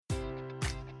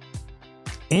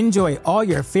Enjoy all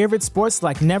your favorite sports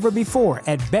like never before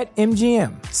at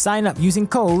BetMGM. Sign up using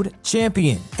code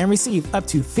CHAMPION and receive up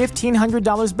to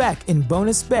 $1,500 back in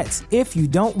bonus bets if you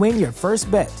don't win your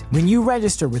first bet. When you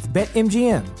register with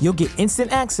BetMGM, you'll get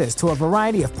instant access to a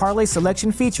variety of parlay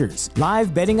selection features,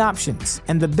 live betting options,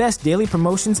 and the best daily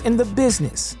promotions in the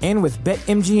business. And with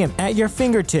BetMGM at your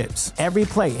fingertips, every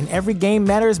play and every game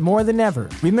matters more than ever.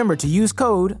 Remember to use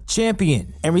code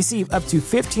CHAMPION and receive up to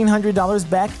 $1,500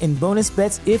 back in bonus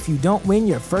bets if you don't win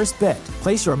your first bet.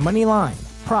 Place your money line,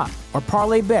 prop, or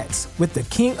parlay bets with the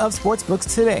king of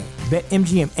sportsbooks today.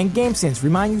 BetMGM and GameSense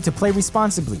remind you to play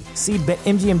responsibly. See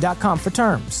BetMGM.com for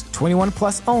terms. 21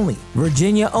 plus only.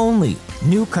 Virginia only.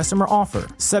 New customer offer.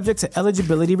 Subject to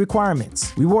eligibility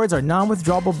requirements. Rewards are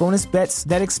non-withdrawable bonus bets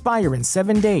that expire in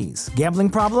 7 days. Gambling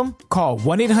problem? Call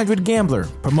 1-800-GAMBLER.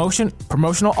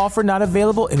 Promotional offer not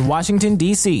available in Washington,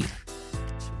 D.C.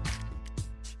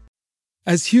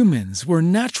 As humans, we're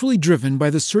naturally driven by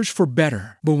the search for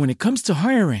better. But when it comes to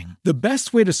hiring, the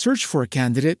best way to search for a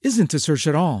candidate isn't to search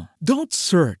at all. Don't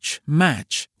search,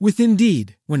 match with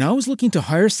Indeed. When I was looking to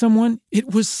hire someone,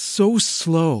 it was so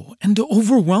slow and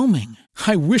overwhelming.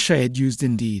 I wish I had used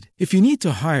Indeed. If you need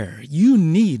to hire, you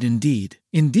need Indeed.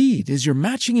 Indeed is your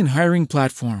matching and hiring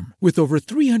platform with over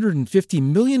 350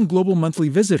 million global monthly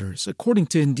visitors, according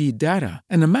to Indeed data,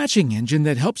 and a matching engine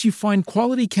that helps you find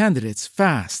quality candidates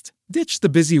fast. Ditch the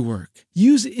busy work.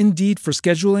 Use Indeed for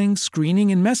scheduling, screening,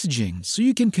 and messaging so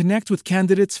you can connect with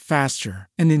candidates faster.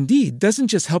 And Indeed doesn't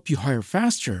just help you hire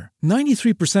faster.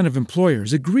 93% of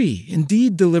employers agree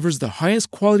Indeed delivers the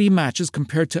highest quality matches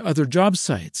compared to other job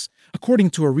sites, according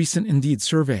to a recent Indeed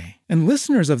survey. And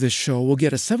listeners of this show will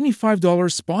get a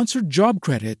 $75 sponsored job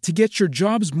credit to get your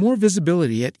jobs more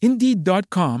visibility at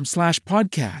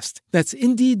Indeed.com/podcast. That's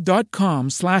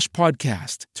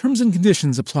Indeed.com/podcast. Terms and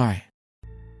conditions apply.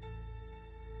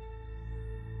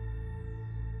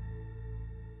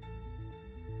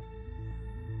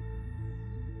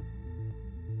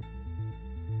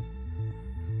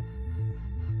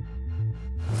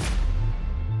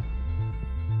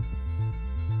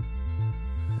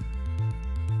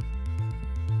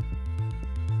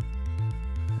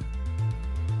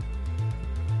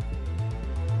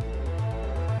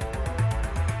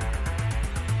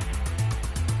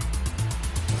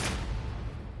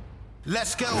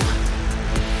 Let's go.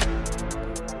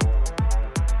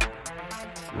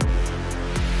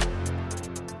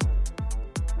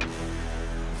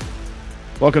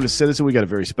 Welcome to Citizen. We got a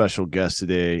very special guest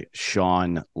today,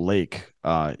 Sean Lake.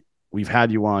 We've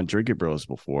had you on Drinking Bros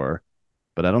before,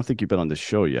 but I don't think you've been on the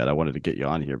show yet. I wanted to get you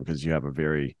on here because you have a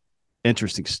very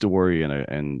interesting story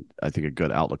and I think a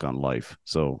good outlook on life.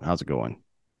 So how's it going?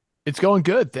 It's going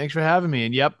good. Thanks for having me.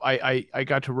 And yep, I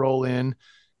got to roll in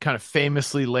kind of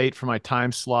famously late for my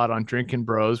time slot on Drinking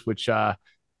Bros, which I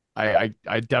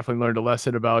definitely learned a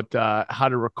lesson about how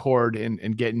to record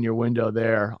and get in your window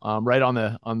there, right on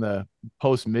the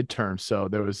post midterm. So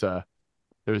there was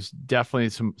definitely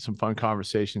some fun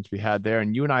conversations we had there.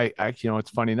 And you and I actually,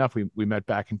 it's funny enough, we met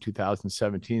back in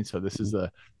 2017. So this is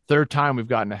the third time we've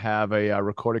gotten to have a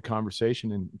recorded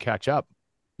conversation and catch up.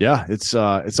 Yeah, it's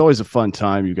always a fun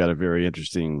time. You've got a very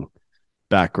interesting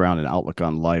background and outlook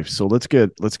on life. So let's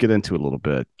get into it a little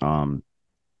bit.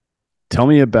 Tell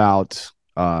me about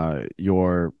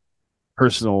your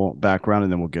personal background,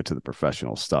 and then we'll get to the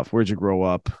professional stuff. Where'd you grow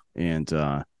up? And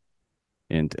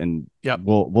yep.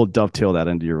 we'll dovetail that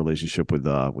into your relationship with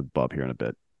Bub here in a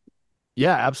bit.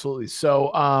 Yeah, absolutely.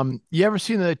 So you ever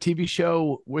seen the TV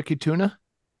show Wicked Tuna?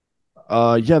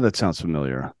 Yeah, that sounds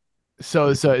familiar. So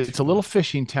it's a little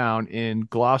fishing town in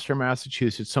Gloucester,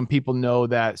 Massachusetts. Some people know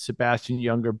that Sebastian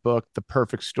Junger book, The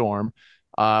Perfect Storm.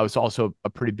 It was also a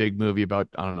pretty big movie about,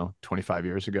 25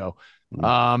 years ago.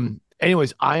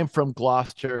 Anyways, I am from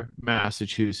Gloucester,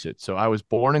 Massachusetts. So I was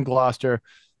born in Gloucester,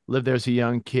 lived there as a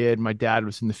young kid. My dad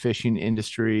was in the fishing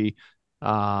industry.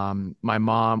 My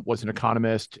mom was an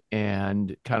economist,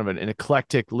 and kind of an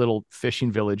eclectic little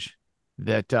fishing village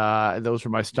that those were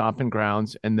my stomping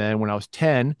grounds. And then when I was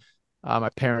 10, my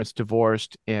parents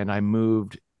divorced and I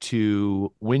moved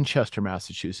to Winchester,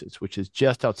 Massachusetts, which is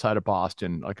just outside of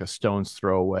Boston, like a stone's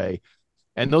throw away.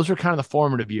 And those were kind of the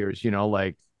formative years,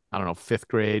 like, fifth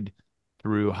grade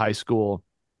through high school.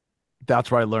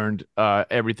 That's where I learned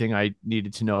everything I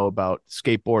needed to know about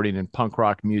skateboarding and punk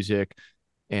rock music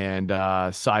and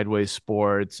sideways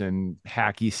sports and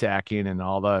hacky sacking and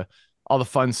all the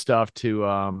fun stuff to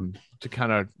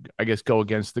kind of, I guess, go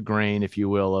against the grain, if you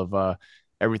will, of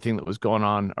everything that was going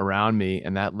on around me.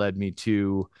 And that led me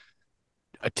to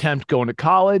attempt going to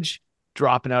college,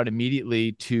 dropping out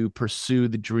immediately to pursue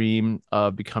the dream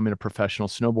of becoming a professional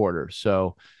snowboarder.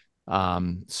 So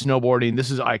Snowboarding.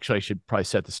 This is actually, I should probably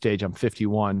set the stage. I'm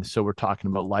 51, so we're talking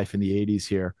about life in the 80s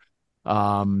here.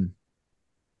 Um,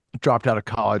 Dropped out of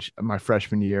college my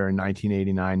freshman year in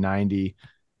 1989, 90,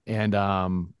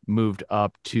 and moved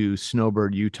up to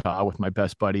Snowbird, Utah with my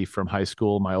best buddy from high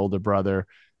school, my older brother.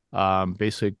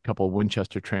 Basically a couple of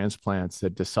Winchester transplants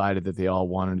that decided that they all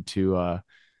wanted to,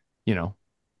 you know,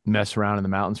 mess around in the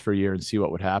mountains for a year and see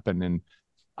what would happen. And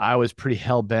I was pretty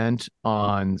hell bent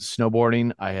on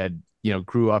snowboarding. I had,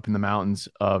 grew up in the mountains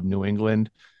of New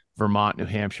England, Vermont, New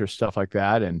Hampshire, stuff like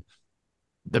that. And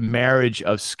the marriage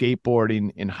of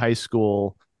skateboarding in high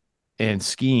school and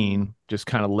skiing just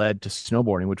kind of led to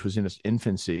snowboarding, which was in its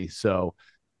infancy. So,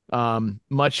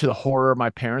 much to the horror,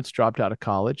 my parents dropped out of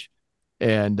college,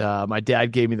 and my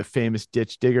dad gave me the famous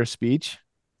ditch digger speech.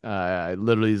 I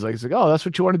literally he's like, "Oh, that's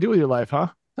what you want to do with your life, huh?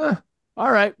 Huh.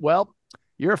 All right, well,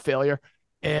 you're a failure."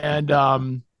 And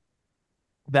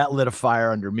that lit a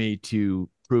fire under me to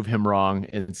prove him wrong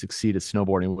and succeed at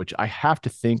snowboarding, which I have to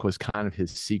think was kind of his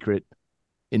secret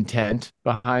intent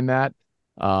behind that.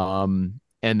 And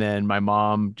then my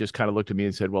mom just kind of looked at me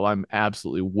and said, "Well, I'm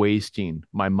absolutely wasting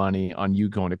my money on you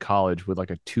going to college with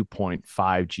like a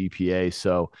 2.5 GPA.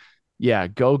 So yeah,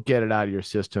 go get it out of your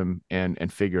system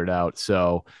and figure it out."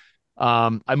 So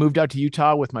I moved out to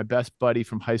Utah with my best buddy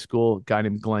from high school, a guy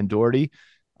named Glenn Doherty,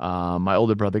 my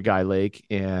older brother, Guy Lake,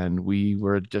 and we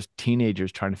were just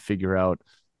teenagers trying to figure out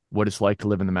what it's like to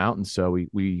live in the mountains. So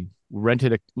we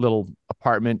rented a little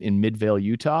apartment in Midvale,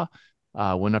 Utah,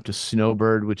 went up to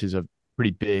Snowbird, which is a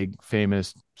pretty big,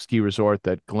 famous ski resort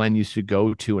that Glenn used to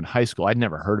go to in high school. I'd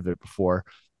never heard of it before.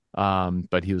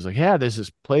 But he was like, "Yeah, there's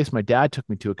this place my dad took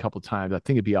me to a couple of times. I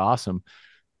think it'd be awesome."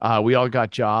 We all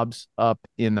got jobs up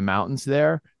in the mountains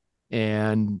there,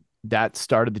 and that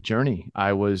started the journey.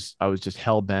 I was just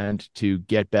hell bent to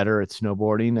get better at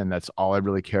snowboarding, and that's all I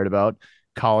really cared about.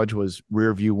 College was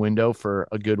rear view window for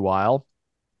a good while,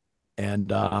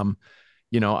 and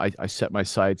I set my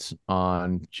sights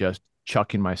on just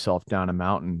chucking myself down a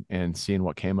mountain and seeing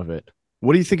what came of it.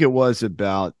 What do you think it was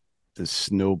about the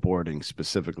snowboarding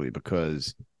specifically?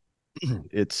 Because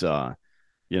it's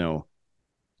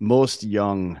most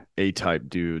young A-type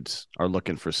dudes are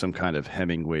looking for some kind of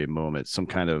Hemingway moment, some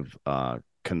kind of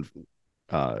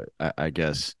I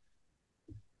guess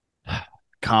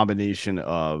combination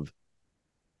of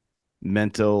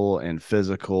mental and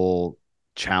physical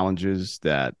challenges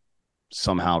that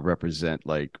somehow represent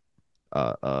like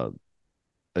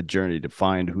a journey to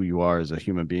find who you are as a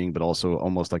human being, but also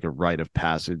almost like a rite of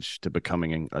passage to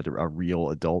becoming a real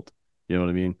adult. You know what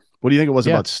I mean? What do you think it was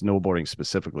about snowboarding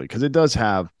specifically? Because it does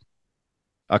have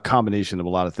a combination of a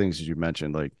lot of things, as you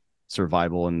mentioned, like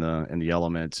survival in the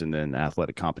elements, and then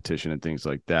athletic competition and things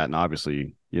like that. And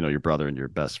obviously, your brother and your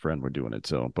best friend were doing it.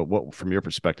 So, but what, from your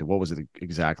perspective, what was it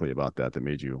exactly about that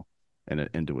made you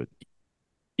into it?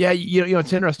 Yeah,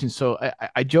 it's interesting. So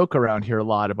I joke around here a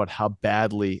lot about how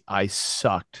badly I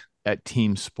sucked at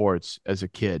team sports as a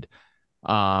kid.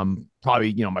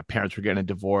 Probably, my parents were getting a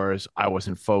divorce. I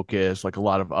wasn't focused, like a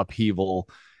lot of upheaval,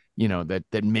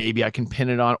 that maybe I can pin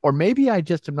it on, or maybe I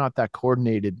just am not that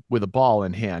coordinated with a ball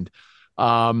in hand.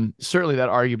 Certainly that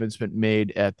argument's been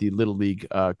made at the Little League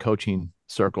coaching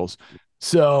circles.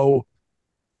 So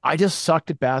I just sucked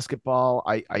at basketball.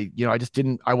 I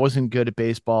wasn't good at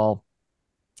baseball.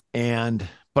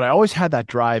 But I always had that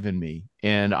drive in me,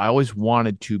 and I always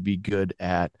wanted to be good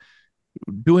at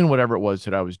doing whatever it was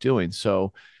that I was doing.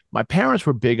 So my parents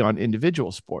were big on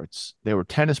individual sports. They were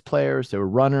tennis players, they were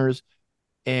runners,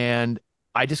 and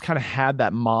I just kind of had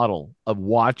that model of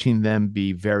watching them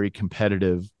be very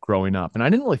competitive growing up. And I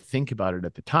didn't really think about it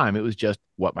at the time. It was just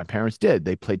what my parents did.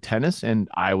 They played tennis, and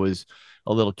I was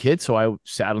a little kid, so I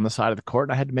sat on the side of the court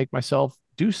and I had to make myself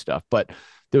do stuff. But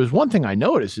there was one thing I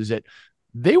noticed, is that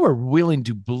they were willing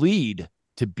to bleed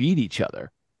to beat each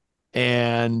other.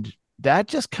 And that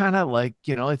just kind of like,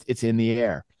 it's in the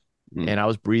air. And I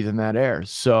was breathing that air.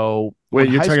 So wait,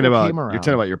 you're talking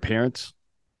about your parents?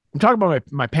 I'm talking about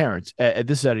my parents.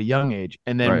 This is at a young age.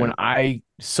 And then when I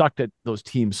sucked at those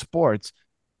team sports,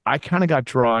 I kind of got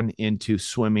drawn into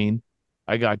swimming.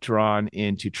 I got drawn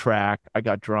into track. I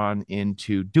got drawn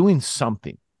into doing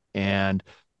something. And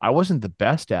I wasn't the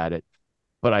best at it,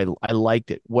 but I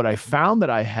liked it. What I found that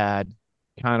I had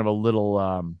kind of a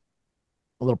little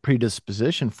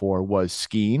predisposition for was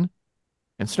skiing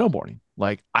and snowboarding.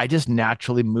 Like I just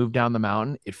naturally moved down the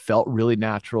mountain. It felt really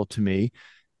natural to me.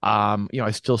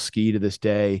 I still ski to this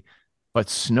day, but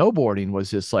snowboarding was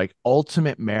this like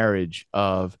ultimate marriage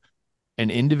of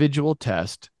an individual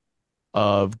test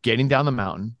of getting down the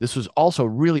mountain. This was also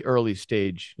really early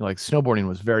stage. Like snowboarding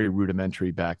was very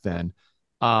rudimentary back then.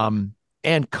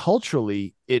 And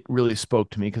culturally, it really spoke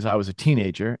to me because I was a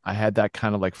teenager. I had that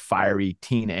kind of like fiery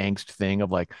teen angst thing of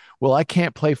like, well, I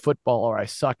can't play football or I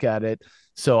suck at it.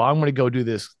 So I'm going to go do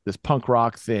this punk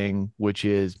rock thing, which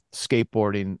is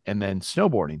skateboarding and then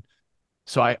snowboarding.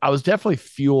 So I was definitely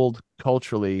fueled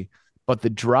culturally, but the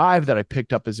drive that I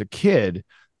picked up as a kid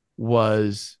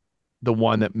was the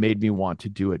one that made me want to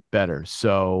do it better.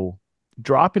 So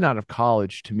dropping out of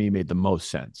college to me made the most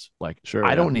sense. Like, Sure, I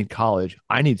yeah. don't need college.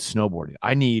 I need snowboarding.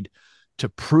 I need to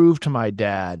prove to my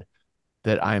dad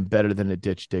that I am better than a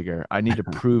ditch digger. I need to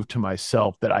prove to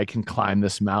myself that I can climb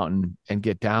this mountain and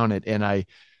get down it. And I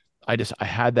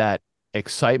had that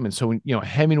excitement. So when, a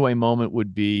Hemingway moment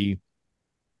would be,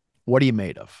 what are you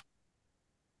made of?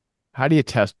 How do you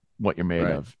test what you're made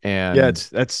Right. of? Yeah, And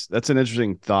that's an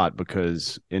interesting thought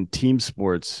because in team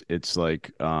sports, it's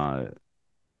like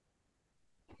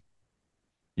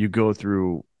you go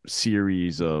through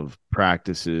series of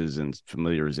practices and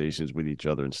familiarizations with each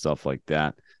other and stuff like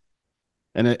that.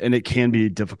 And it can be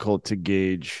difficult to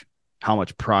gauge how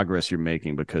much progress you're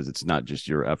making because it's not just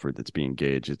your effort that's being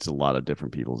gauged, it's a lot of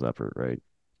different people's effort, right?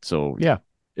 So yeah,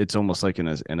 it's almost like in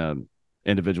a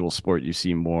individual sport you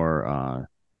see more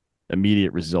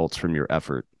immediate results from your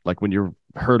effort. Like when you're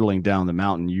hurtling down the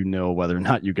mountain, you know whether or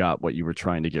not you got what you were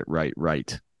trying to get right.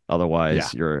 yeah,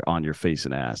 Otherwise, you're on your face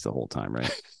and ass the whole time,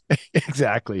 right?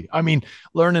 exactly. I mean,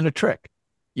 learning a trick,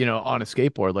 on a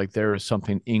skateboard, like there is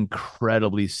something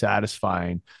incredibly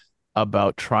satisfying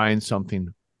about trying something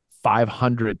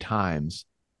 500 times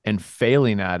and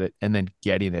failing at it and then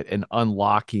getting it and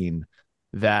unlocking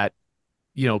that,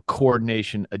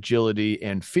 coordination, agility,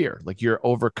 and fear. Like you're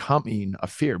overcoming a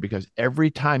fear because every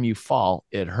time you fall,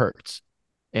 it hurts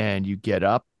and you get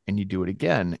up and you do it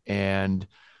again. And,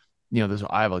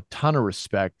 I have a ton of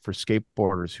respect for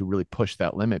skateboarders who really push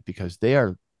that limit because they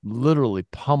are literally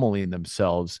pummeling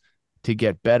themselves to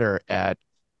get better at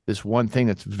this one thing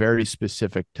that's very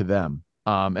specific to them.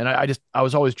 And I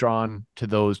was always drawn to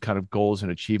those kind of goals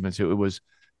and achievements. It was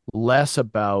less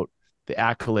about the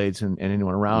accolades and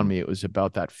anyone around Mm. me. It was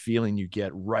about that feeling you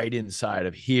get right inside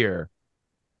of here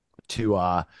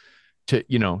to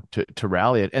to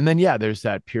rally it. And then yeah, there's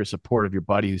that peer support of your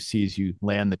buddy who sees you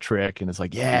land the trick and it's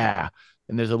like, yeah.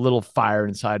 And there's a little fire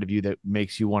inside of you that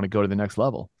makes you want to go to the next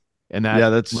level. And that Yeah,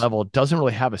 that's level doesn't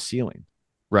really have a ceiling.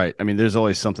 right. I mean, there's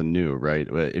always something new, right?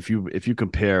 If you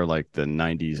compare like the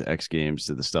 90s X Games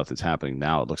to the stuff that's happening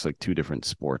now, it looks like two different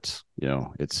sports.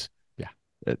 It's Yeah.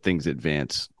 things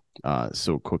advance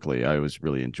so quickly. I always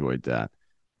really enjoyed that.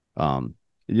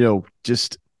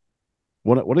 Just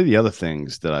one of the other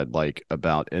things that I'd like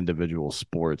about individual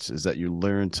sports is that you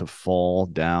learn to fall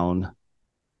down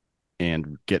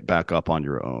and get back up on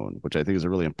your own, which I think is a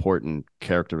really important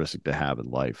characteristic to have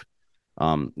in life.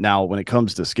 Now, when it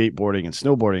comes to skateboarding and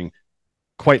snowboarding,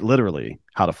 quite literally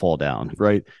how to fall down,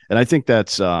 right? And I think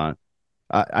that's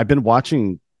I've been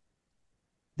watching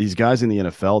these guys in the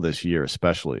NFL this year,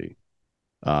 especially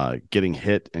getting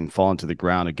hit and falling to the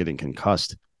ground and getting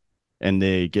concussed, and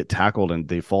they get tackled and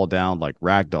they fall down like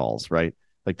rag dolls, right?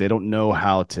 Like they don't know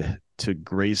how to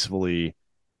gracefully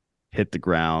hit the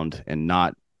ground and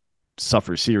not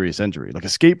suffer serious injury. Like a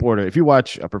skateboarder, if you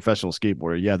watch a professional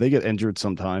skateboarder, yeah, they get injured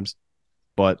sometimes,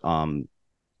 but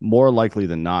more likely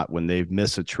than not, when they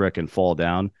miss a trick and fall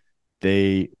down,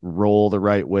 they roll the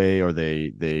right way or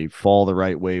they fall the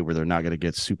right way where they're not going to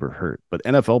get super hurt. But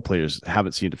NFL players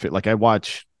haven't seemed to fit. Like I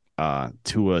watch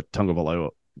Tua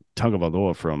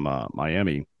Tagovailoa from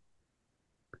Miami.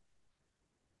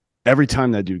 Every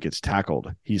time that dude gets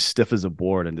tackled, he's stiff as a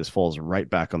board and just falls right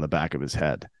back on the back of his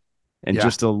head. And Yeah.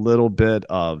 just a little bit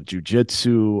of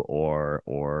jujitsu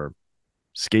or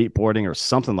skateboarding or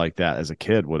something like that as a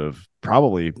kid would have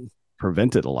probably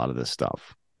prevented a lot of this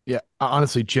stuff. Yeah.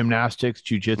 Honestly, gymnastics,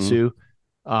 jujitsu,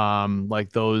 like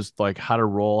those, like how to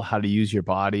roll, how to use your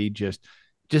body, just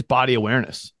body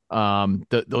awareness.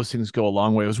 Those things go a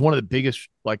long way. It was one of the biggest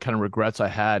like kind of regrets I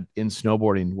had in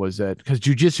snowboarding was that because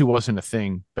jujitsu wasn't a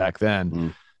thing back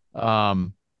then.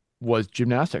 Was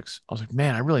gymnastics. I was like,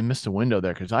 man, I really missed a window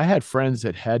there because I had friends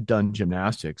that had done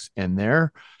gymnastics and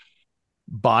their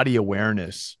body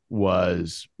awareness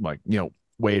was like,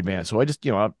 way advanced. So I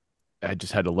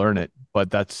just had to learn it. But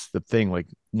that's the thing. Like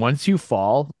once you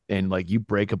fall and like you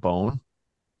break a bone,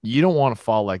 you don't want to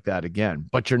fall like that again,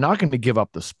 but you're not going to give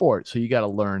up the sport. So you got to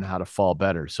learn how to fall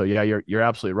better. So yeah, you're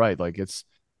absolutely right. Like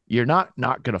you're not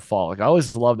going to fall. Like I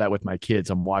always love that with my kids.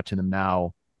 I'm watching them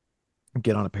now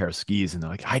get on a pair of skis and they're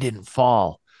like, I didn't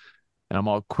fall. And I'm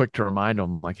all quick to remind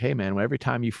them like, hey man, every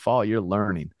time you fall, you're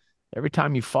learning. Every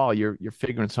time you fall, you're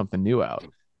figuring something new out.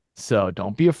 So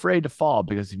don't be afraid to fall,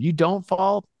 because if you don't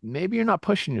fall, maybe you're not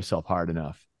pushing yourself hard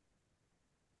enough.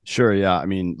 Sure. Yeah. I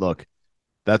mean, look,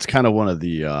 that's kind of one of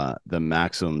the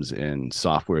maxims in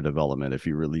software development. If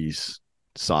you release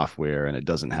software and it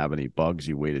doesn't have any bugs,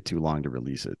 you waited too long to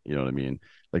release it. You know what I mean?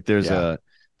 Like Yeah.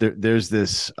 there's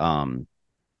this I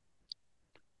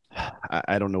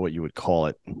don't know what you would call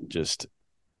it, just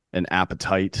an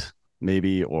appetite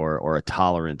maybe, or a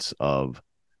tolerance of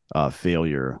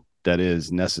failure that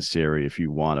is necessary if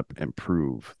you want to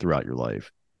improve throughout your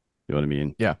life. You know what I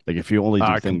mean? Yeah. Like if you only do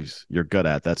Com- things you're good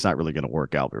at, that's not really going to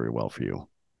work out very well for you.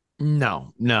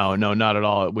 no, no, no, not at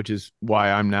all. Which is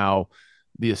why I'm now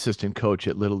the assistant coach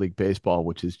at Little League Baseball,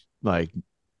 which is like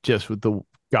just with the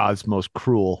God's most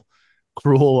cruel,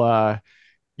 card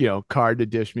to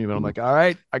dish me. But I'm Mhm. like, all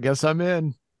right, I guess I'm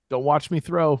in. Don't watch me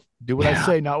throw. Do what I Yeah.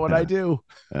 say, not what I Yeah. do.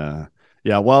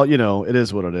 Yeah. Well, it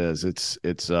is what it is.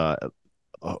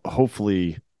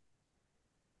 Hopefully,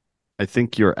 I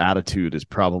think your attitude is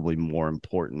probably more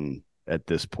important at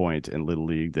this point in Little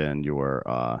League than your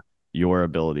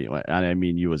ability. And I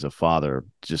mean you as a father,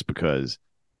 just because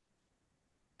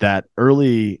that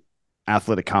early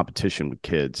athletic competition with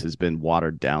kids has been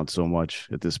watered down so much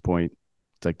at this point.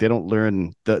 It's like they don't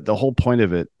learn the whole point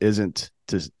of it isn't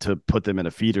to put them in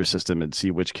a feeder system and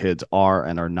see which kids are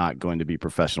and are not going to be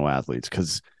professional athletes,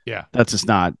 because Yeah. that's just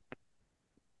not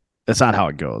that's not how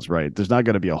it goes, right? There's not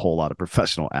going to be a whole lot of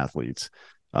professional athletes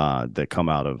that come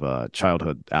out of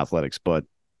childhood athletics, but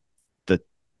the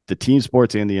the team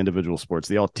sports and the individual sports,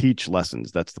 they all teach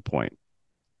lessons. That's the point.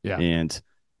 Yeah. And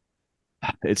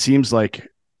it seems like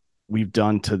we've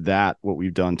done to that what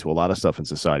we've done to a lot of stuff in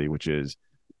society, which is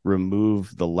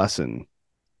remove the lesson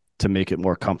to make it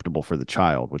more comfortable for the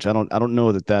child, which I don't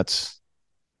know that that's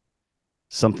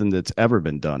something that's ever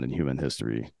been done in human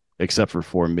history, except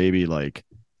for maybe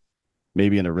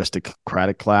an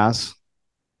aristocratic class.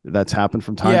 That's happened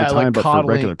from time to Yeah, time, like but for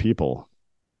coddling. regular people,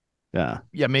 yeah.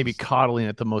 Yeah, maybe coddling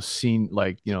at the most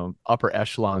upper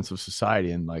echelons of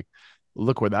society, and like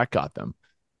look where that got them.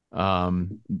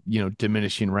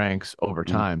 Diminishing ranks over Mm.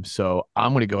 time. So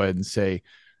I'm going to go ahead and say,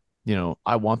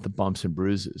 I want the bumps and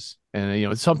bruises. And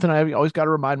it's something I always got to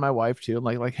remind my wife too. I'm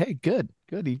like, hey, good,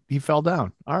 good. He fell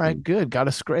down. All right, Mm. good. Got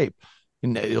a scrape.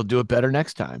 And he'll do it better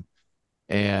next time.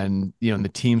 And in the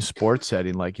team sports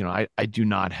setting, I do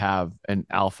not have an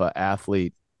alpha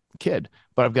athlete kid,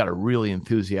 but I've got a really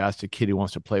enthusiastic kid who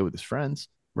wants to play with his friends.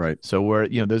 Right. So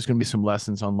there's going to be some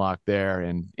lessons unlocked there,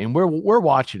 and we're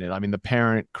watching it. I mean, the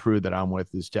parent crew that I'm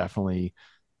with is definitely,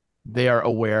 they are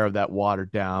aware of that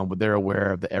watered down, but they're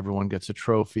aware of that everyone gets a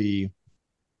trophy,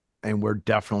 and we're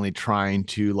definitely trying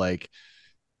to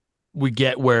we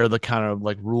get where the kind of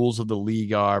like rules of the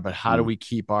league are, but how do Mm. we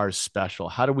keep ours special?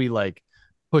 How do we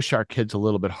push our kids a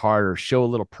little bit harder, show a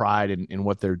little pride in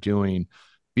what they're doing,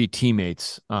 be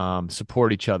teammates,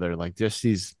 support each other, like just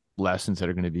these lessons that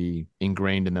are going to be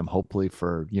ingrained in them, hopefully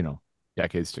for,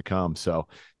 decades to come. So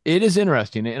it is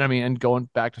interesting. And I mean, and going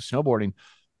back to snowboarding,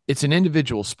 it's an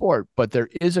individual sport, but there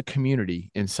is a community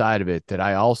inside of it that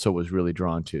I also was really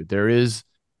drawn to. There is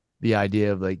the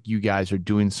idea of like you guys are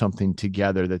doing something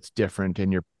together that's different,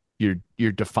 and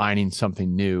you're defining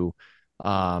something new.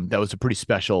 That was a pretty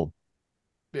special,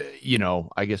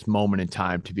 I guess moment in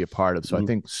time to be a part of. So I Mm.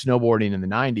 think snowboarding in the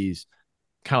 90s,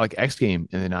 kind of like X Game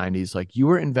in the 90s, like you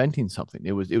were inventing something.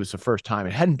 It was the first time.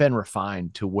 It hadn't been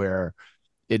refined to where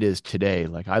it is today.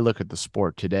 Like I look at the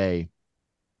sport today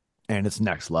and it's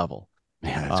next level.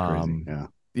 Yeah, that's crazy. Um, Yeah.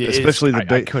 it's Especially the I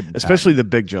big couldn't especially fathom.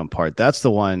 the big jump part. That's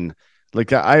the one.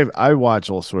 Like I watch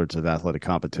all sorts of athletic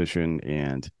competition,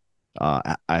 and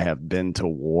I have been to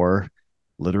war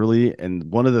literally, and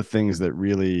one of the things that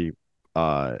really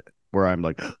where I'm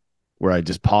like where I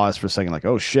just pause for a second, like,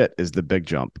 oh shit, is the big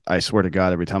jump. I swear to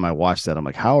God, every time I watch that, I'm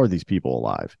like, how are these people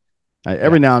alive?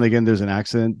 Every Yeah. now and again there's an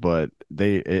accident, but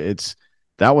it's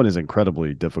that one is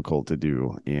incredibly difficult to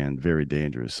do and very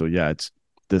dangerous. So yeah, it's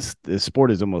this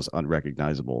sport is almost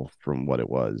unrecognizable from what it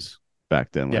was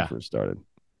back then when it Yeah. first started.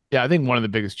 Yeah. I think one of the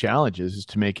biggest challenges is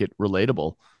to make it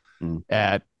relatable Mm.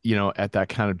 at that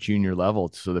kind of junior level,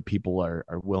 so that people are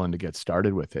willing to get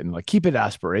started with it, and like keep it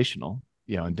aspirational,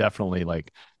 and definitely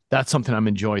like that's something I'm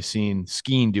enjoying seeing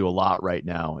skiing do a lot right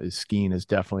now. Is skiing has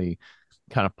definitely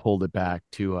kind of pulled it back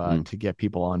Mm. to get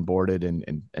people onboarded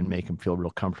and make them feel real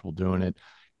comfortable doing it,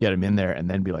 get them in there, and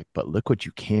then be like, but look what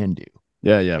you can do,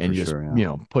 Yeah, and for just sure.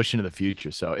 Yeah. push into the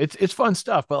future. So it's fun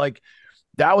stuff. But like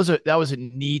that was a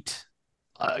neat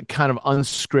kind of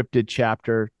unscripted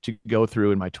chapter to go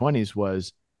through in my 20s,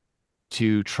 was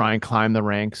to try and climb the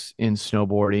ranks in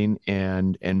snowboarding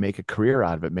and make a career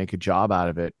out of it, make a job out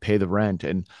of it, pay the rent.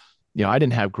 And I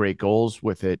didn't have great goals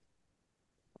with it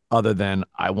other than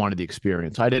I wanted the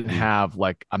experience. I didn't have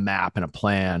like a map and a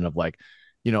plan of like,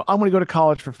 I'm going to go to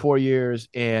college for 4 years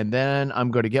and then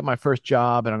I'm going to get my first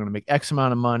job and I'm going to make X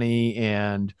amount of money.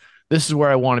 And this is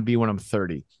where I want to be when I'm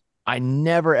 30. I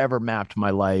never, ever mapped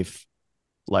my life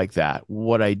like that.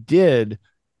 What I did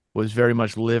was very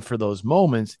much live for those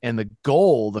moments. And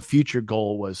the future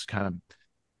goal was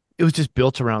it was just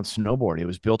built around snowboarding. It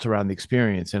was built around the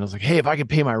experience. And I was like, hey, if I could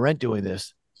pay my rent doing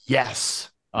this, yes.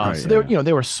 So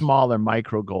they were smaller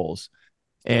micro goals,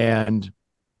 and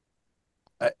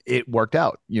it worked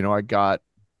out. I got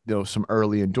some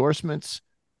early endorsements,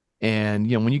 and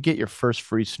when you get your first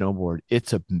free snowboard,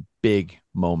 it's a big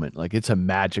moment. Like it's a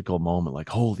magical moment. Like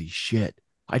holy shit,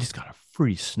 I just got a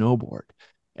free snowboard.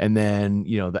 And then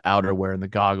the outerwear and the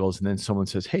goggles, and then someone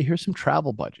says, hey, here's some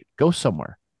travel budget. Go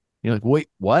somewhere. You're like, wait,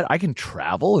 what? I can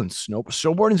travel and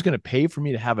snowboarding is going to pay for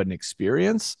me to have an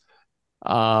experience.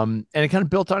 And it kind of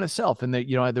built on itself. And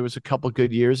there was a couple of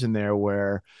good years in there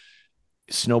where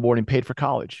snowboarding paid for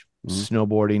college.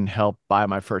 Snowboarding helped buy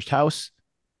my first house.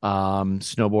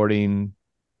 Snowboarding,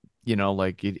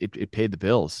 like it paid the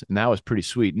bills, and that was pretty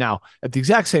sweet. Now, at the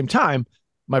exact same time,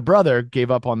 my brother gave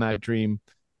up on that dream.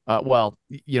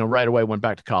 Right away went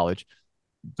back to college.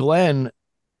 Glenn,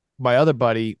 my other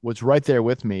buddy, was right there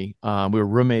with me. We were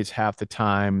roommates half the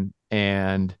time,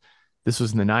 and this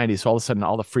was in the 90s. So all of a sudden,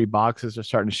 all the free boxes are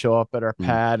starting to show up at our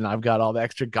pad, and I've got all the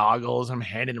extra goggles. I'm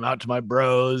handing them out to my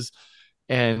bros.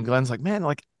 And Glenn's like, man,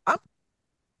 like I'm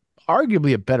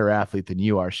arguably a better athlete than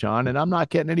you are, Sean, and I'm not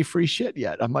getting any free shit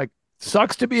yet. I'm like,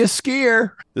 sucks to be a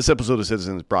skier. This episode of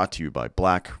Citizen is brought to you by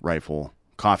Black Rifle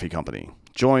Coffee Company.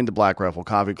 Join the Black Rifle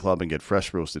Coffee Club and get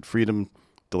fresh roasted freedom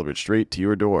delivered straight to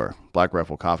your door. Black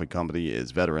Rifle Coffee Company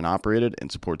is veteran operated and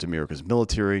supports America's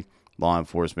military, law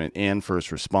enforcement, and first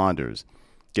responders.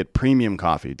 Get premium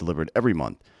coffee delivered every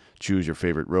month. Choose your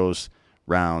favorite roast,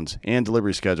 rounds, and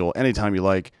delivery schedule anytime you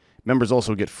like. Members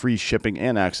also get free shipping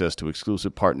and access to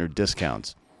exclusive partner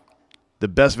discounts. The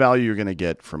best value you're going to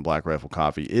get from Black Rifle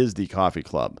Coffee is the Coffee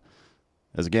Club.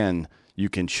 As again, you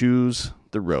can choose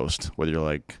the roast, whether you're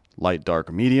like light, dark,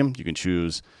 or medium. You can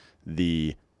choose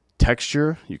the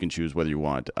texture. You can choose whether you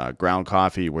want ground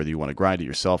coffee, whether you want to grind it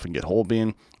yourself and get whole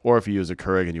bean, or if you use a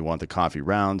Keurig and you want the coffee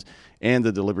rounds, and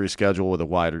the delivery schedule with a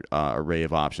wide array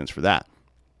of options for that.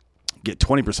 Get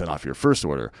 20% off your first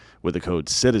order with the code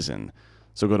CITIZEN.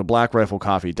 So go to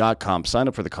blackriflecoffee.com, sign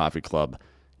up for the Coffee Club,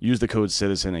 use the code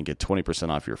CITIZEN, and get 20%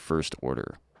 off your first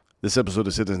order. This episode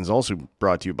of Citizen is also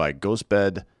brought to you by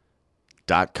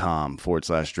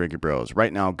ghostbed.com/Drinking Bros.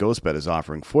 Right now, Ghostbed is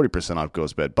offering 40% off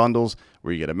Ghostbed bundles,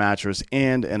 where you get a mattress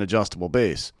and an adjustable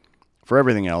base. For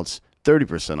everything else,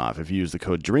 30% off if you use the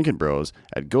code Drinking Bros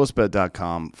at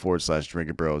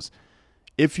ghostbed.com/Drinking Bros.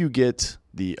 If you get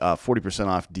the 40%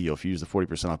 off deal, if you use the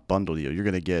 40% off bundle deal, you're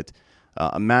going to get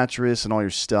a mattress and all your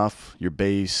stuff, your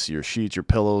base, your sheets, your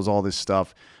pillows, all this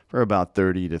stuff for about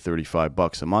 $30 to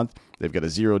 $35 a month. They've got a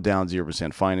 0 down,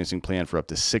 0% financing plan for up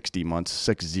to 60 months,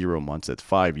 60 months, that's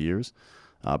 5 years,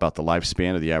 about the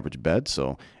lifespan of the average bed.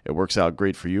 So it works out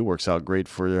great for you, works out great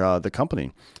for the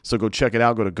company. So go check it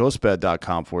out. Go to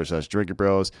ghostbed.com/Drinking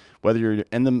Bros. Whether you're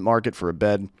in the market for a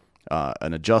bed,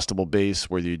 an adjustable base,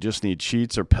 whether you just need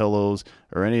sheets or pillows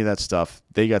or any of that stuff,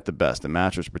 they got the best. The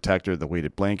mattress protector, the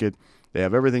weighted blanket, they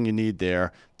have everything you need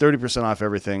there. 30% off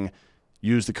everything.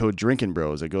 Use the code Drinking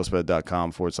Bros at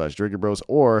ghostbed.com/Drinking Bros.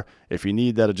 Or if you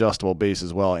need that adjustable base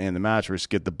as well and the mattress,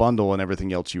 get the bundle and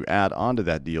everything else you add onto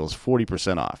that deal is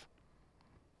 40% off.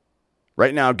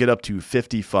 Right now, get up to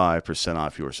 55%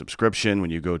 off your subscription when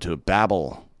you go to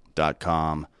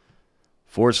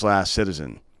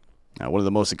babbel.com/Citizen. Now, one of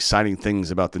the most exciting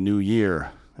things about the new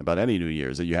year, about any new year,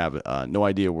 is that you have no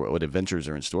idea what adventures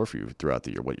are in store for you throughout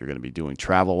the year, what you're going to be doing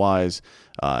travel-wise,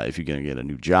 if you're going to get a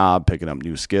new job, picking up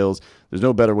new skills. There's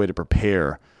no better way to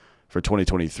prepare for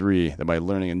 2023 than by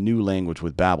learning a new language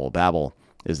with Babbel. Babbel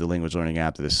is the language learning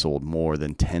app that has sold more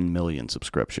than 10 million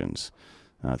subscriptions.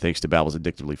 Thanks to Babbel's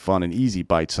addictively fun and easy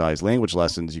bite-sized language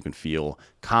lessons, you can feel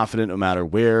confident no matter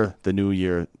where the new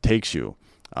year takes you.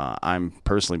 I'm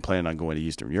personally planning on going to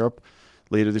Eastern Europe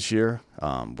later this year.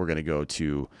 We're going to go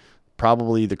to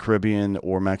probably the Caribbean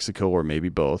or Mexico or maybe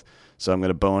both. So I'm going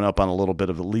to bone up on a little bit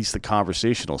of at least the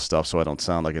conversational stuff so I don't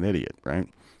sound like an idiot, right?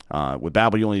 With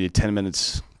Babbel, you only need 10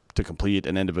 minutes to complete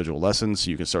an individual lesson,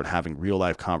 so you can start having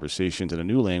real-life conversations in a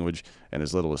new language in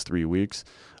as little as 3 weeks.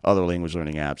 Other language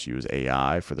learning apps use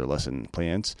AI for their lesson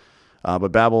plans.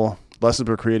 But Babbel, lessons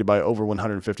were created by over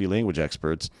 150 language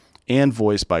experts and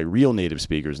voiced by real native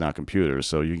speakers, not computers,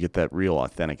 so you get that real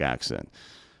authentic accent.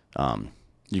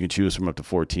 You can choose from up to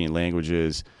 14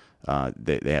 languages.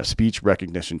 They have speech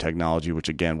recognition technology, which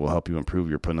again will help you improve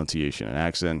your pronunciation and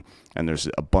accent. And there's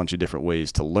a bunch of different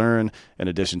ways to learn. In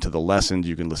addition to the lessons,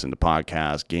 you can listen to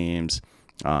podcasts, games.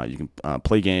 You can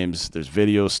play games. There's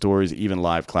videos, stories, even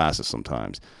live classes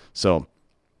sometimes. So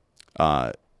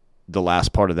the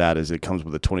last part of that is it comes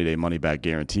with a 20-day money-back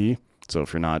guarantee. So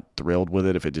if you're not thrilled with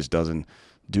it, if it just doesn't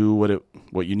do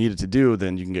what you need it to do,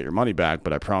 then you can get your money back.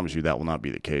 But I promise you that will not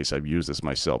be the case. I've used this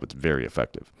myself. It's very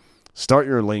effective. Start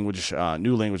your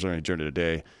new language learning journey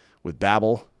today with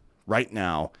Babbel right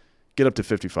now. Get up to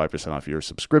 55% off your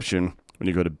subscription when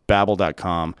you go to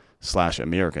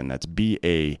babbel.com/American. That's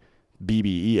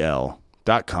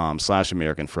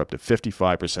BABBEL.com/American for up to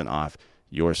 55% off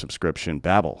your subscription.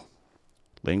 Babbel,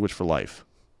 language for life.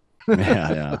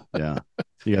 Yeah.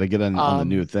 You got to get on the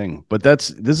new thing. But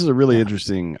this is a really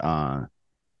interesting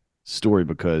story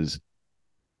because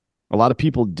a lot of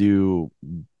people do,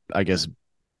 I guess,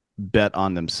 bet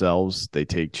on themselves. They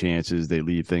take chances. They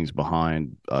leave things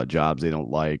behind, jobs they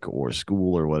don't like or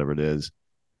school or whatever it is.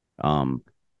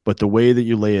 But the way that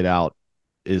you lay it out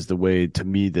is the way, to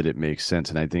me, that it makes sense.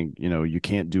 And I think, you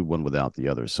can't do one without the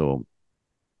other. So,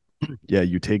 yeah,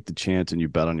 you take the chance and you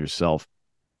bet on yourself.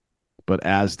 But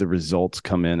as the results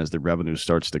come in, as the revenue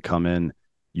starts to come in,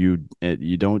 you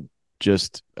don't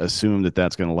just assume that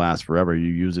that's going to last forever.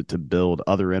 You use it to build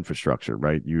other infrastructure,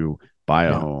 right? You buy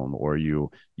a home, or you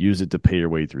use it to pay your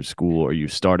way through school, or you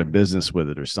start a business with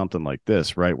it, or something like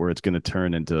this, right? Where it's going to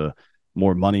turn into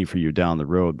more money for you down the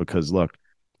road. Because look,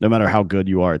 no matter how good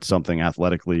you are at something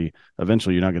athletically,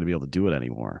 eventually you're not going to be able to do it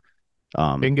anymore.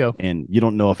 Bingo. And you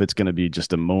don't know if it's going to be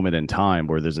just a moment in time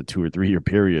where there's a 2 or 3 year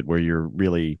period where you're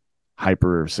really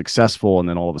hyper successful and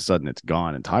then all of a sudden it's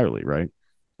gone entirely, right?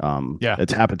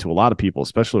 It's happened to a lot of people,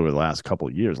 especially over the last couple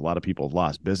of years. A lot of people have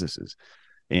lost businesses.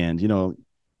 And,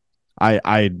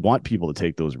 I want people to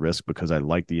take those risks because I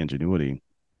like the ingenuity.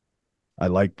 I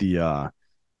like the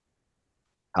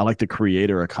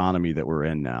creator economy that we're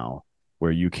in now,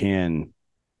 where you can,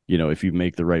 if you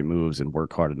make the right moves and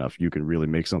work hard enough, you can really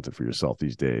make something for yourself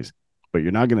these days. But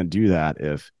you're not going to do that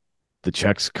if the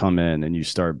checks come in and you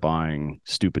start buying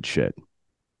stupid shit.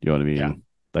 You know what I mean? Yeah.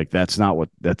 Like that's not what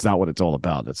it's all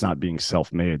about. That's not being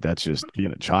self-made. That's just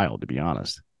being a child, to be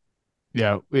honest.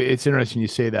 Yeah. It's interesting you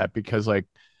say that because like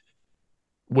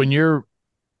when you're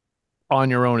on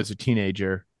your own as a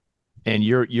teenager and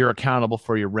you're accountable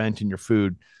for your rent and your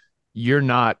food, you're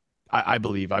not, I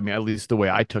believe, at least the way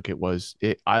I took it was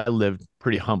I lived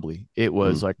pretty humbly. It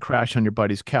was like crash on your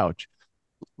buddy's couch,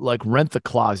 like rent the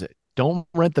closet. Don't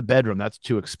rent the bedroom. That's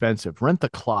too expensive. Rent the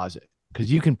closet because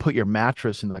you can put your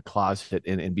mattress in the closet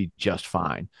and be just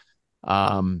fine.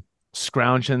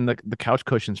 Scrounging the couch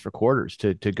cushions for quarters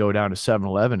to go down to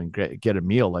 7-Eleven and get a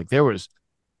meal. Like there was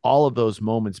all of those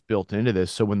moments built into this.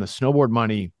 So when the snowboard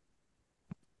money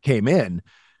came in,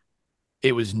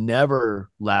 it was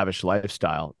never lavish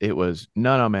lifestyle. It was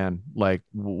no, man. Like,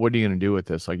 what are you going to do with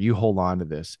this? Like, you hold on to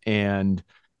this. And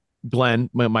Glenn,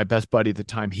 my best buddy at the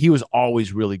time, he was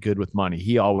always really good with money.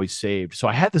 He always saved. So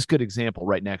I had this good example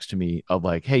right next to me of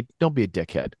like, hey, don't be a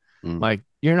dickhead. Like,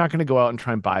 you're not going to go out and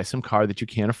try and buy some car that you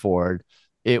can't afford.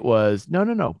 It was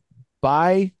no.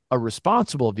 Buy a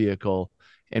responsible vehicle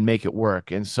and make it work.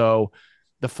 And so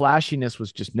the flashiness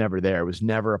was just never there. It was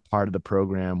never a part of the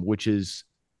program, which is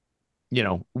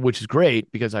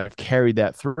great because I've carried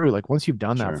that through. Like once you've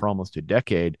done that for almost a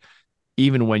decade,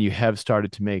 even when you have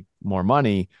started to make more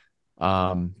money,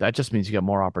 that just means you got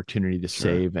more opportunity to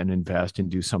save and invest and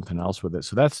do something else with it.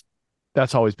 So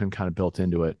that's always been kind of built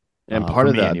into it. And part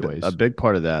of that, anyways. A big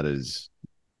part of that is,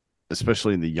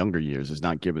 especially in the younger years, is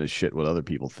not giving a shit what other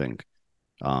people think.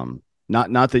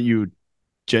 Not that you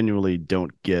genuinely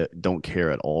don't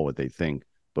care at all what they think,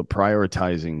 but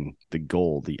prioritizing the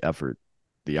goal, the effort,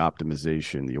 the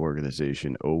optimization, the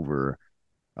organization over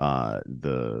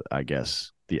the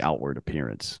outward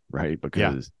appearance, right?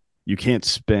 Because you can't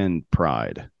spend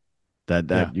pride.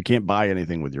 That you can't buy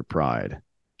anything with your pride.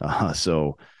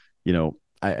 So,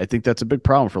 I think that's a big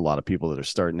problem for a lot of people that are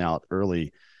starting out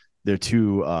early. They're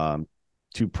too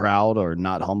proud or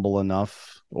not humble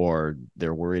enough, or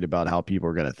they're worried about how people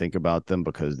are going to think about them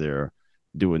because they're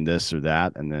doing this or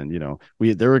that. And then,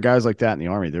 there were guys like that in the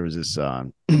Army. There was this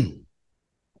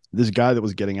this guy that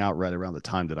was getting out right around the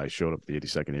time that I showed up at the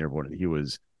 82nd Airborne, and he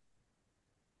was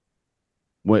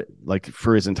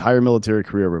for his entire military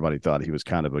career, everybody thought he was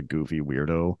kind of a goofy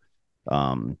weirdo,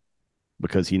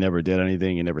 because he never did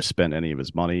anything. He never spent any of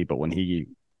his money. But when he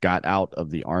got out of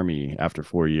the Army after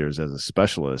 4 years as a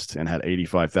specialist and had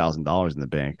 $85,000 in the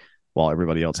bank while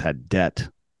everybody else had debt,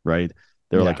 right?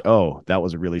 They were like, oh, that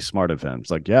was really smart of him.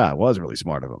 It's like, yeah, it was really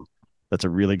smart of him. that's a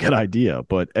really good idea.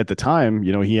 But at the time,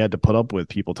 he had to put up with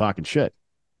people talking shit.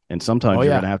 And sometimes Oh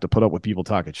you're yeah. going to have to put up with people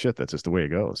talking shit. That's just the way it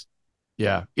goes.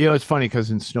 Yeah. It's funny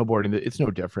because in snowboarding, it's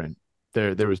no different.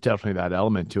 There was definitely that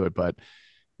element to it, but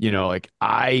like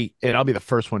and I'll be the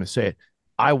first one to say it,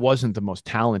 I wasn't the most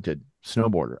talented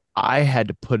snowboarder. I had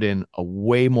to put in a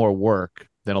way more work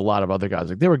than a lot of other guys.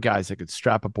 Like there were guys that could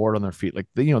strap a board on their feet. Like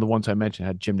the ones I mentioned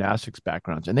had gymnastics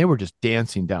backgrounds and they were just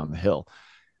dancing down the hill.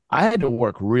 I had to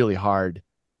work really hard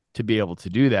to be able to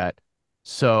do that.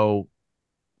 So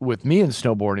with me in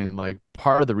snowboarding, like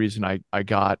part of the reason I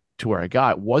got to where I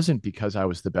got wasn't because I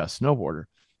was the best snowboarder,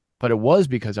 but it was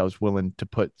because I was willing to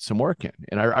put some work in.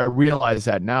 And I realize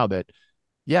that now that,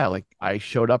 yeah, like I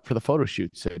showed up for the photo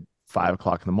shoots at 5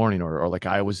 o'clock in the morning, or like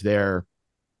I was there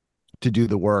to do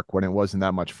the work when it wasn't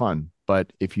that much fun.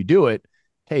 But if you do it,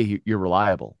 hey, you're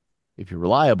reliable. If you're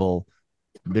reliable,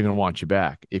 they're going to want you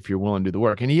back if you're willing to do the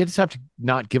work. And you just have to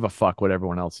not give a fuck what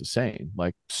everyone else is saying.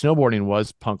 Like snowboarding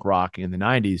was punk rock in the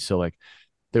 90s. So like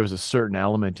there was a certain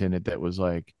element in it that was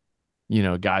like,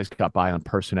 guys got by on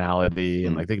personality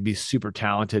and like they could be super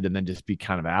talented and then just be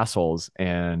kind of assholes.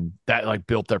 And that like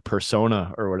built their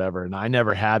persona or whatever. And I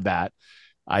never had that.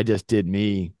 I just did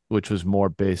me, which was more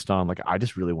based on like, I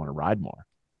just really want to ride more.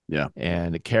 Yeah.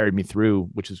 And it carried me through,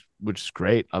 which is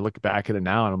great. I look back at it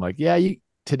now and I'm like, yeah,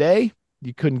 today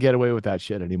you couldn't get away with that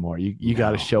shit anymore. You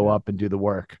got to show up and do the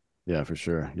work. Yeah, for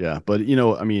sure. Yeah. But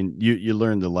I mean, you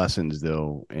learned the lessons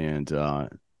though, and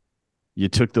you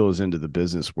took those into the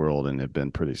business world and have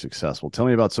been pretty successful. Tell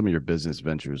me about some of your business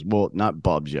ventures. Well, not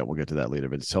Bubs yet. We'll get to that later,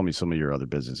 but tell me some of your other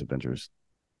business adventures.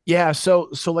 Yeah. So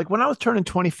like when I was turning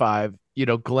 25,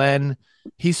 Glenn,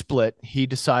 he split. He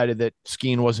decided that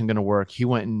skiing wasn't going to work. He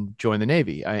went and joined the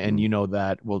Navy. And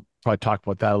that we'll probably talk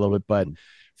about that a little bit. But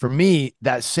for me,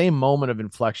 that same moment of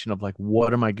inflection of like,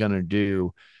 what am I going to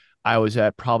do? I was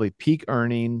at probably peak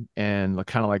earning and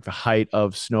kind of like the height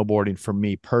of snowboarding for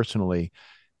me personally,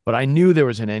 but I knew there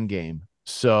was an end game.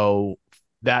 So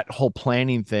that whole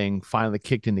planning thing finally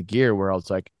kicked into gear where I was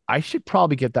like, I should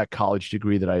probably get that college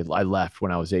degree that I left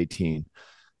when I was 18.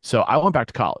 So I went back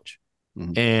to college.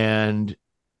 And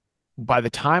by the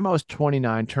time I was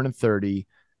 29, turning 30,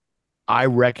 I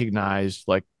recognized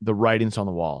like the writings on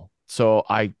the wall. So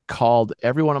I called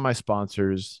every one of my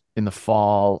sponsors in the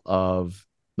fall of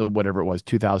whatever it was,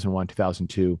 2001,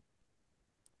 2002,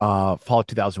 fall of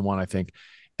 2001, I think.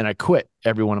 And I quit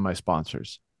every one of my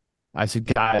sponsors. I said,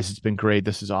 guys, it's been great.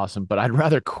 This is awesome, but I'd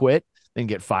rather quit than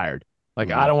get fired. Like,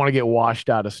 I don't want to get washed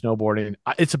out of snowboarding.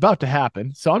 It's about to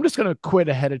happen. So I'm just going to quit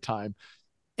ahead of time.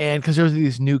 And because there's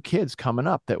these new kids coming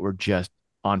up that were just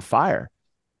on fire.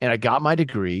 And I got my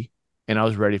degree and I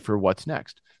was ready for what's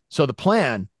next. So the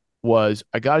plan was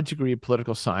I got a degree in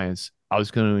political science. I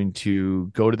was going to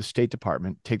go to the State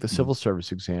Department, take the civil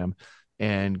service exam,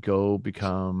 and go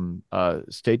become a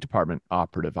State Department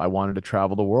operative. I wanted to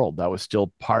travel the world. That was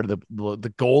still part of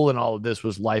the goal in all of this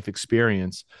was life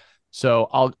experience. So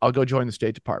I'll go join the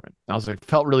State Department. I was like,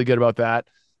 felt really good about that.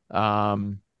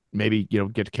 Maybe,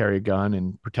 get to carry a gun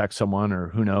and protect someone or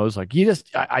who knows, like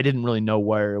I didn't really know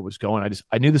where it was going.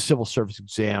 I knew the civil service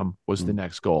exam was the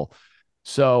next goal.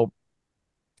 So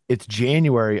it's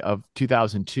January of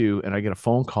 2002. And I get a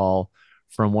phone call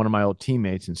from one of my old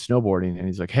teammates in snowboarding. And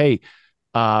he's like, hey,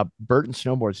 Burton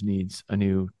Snowboards needs a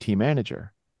new team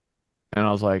manager. And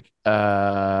I was like,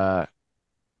 I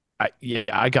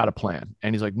got a plan.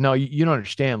 And he's like, no, you don't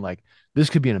understand. Like, this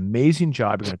could be an amazing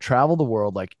job. You're going to travel the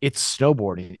world. Like, it's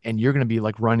snowboarding and you're going to be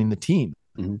like running the team.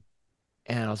 And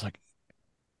I was like,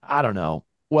 I don't know.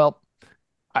 Well,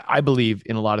 I believe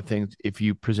in a lot of things. If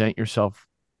you present yourself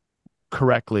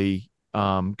correctly,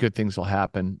 good things will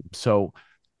happen. So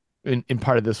in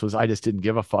part of this was, I just didn't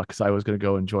give a fuck because I was going to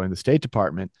go and join the State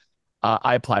Department.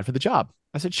 I applied for the job.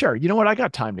 I said, sure. You know what? I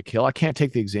got time to kill. I can't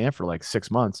take the exam for like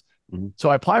 6 months. So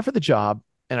I apply for the job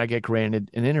and I get granted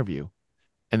an interview.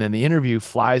 And then the interview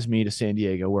flies me to San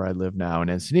Diego, where I live now in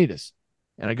Encinitas.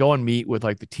 And I go and meet with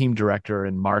like the team director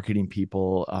and marketing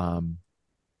people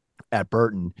at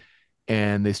Burton.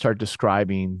 And they start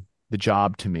describing the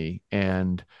job to me.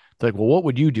 And they're like, well, what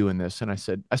would you do in this? And I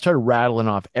started rattling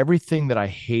off everything that I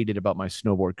hated about my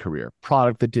snowboard career.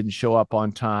 Product that didn't show up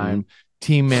on time,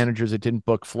 team managers that didn't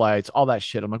book flights, all that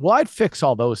shit. I'm like, well, I'd fix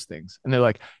all those things. And they're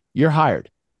like, you're hired.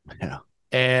 Yeah.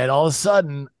 And all of a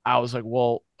sudden I was like,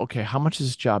 well, okay, how much does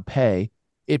this job pay?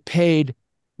 It paid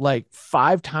like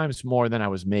 5 times more than I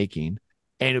was making.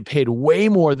 And it paid way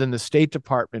more than the State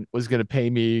Department was going to pay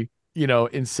me,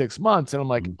 in 6 months. And I'm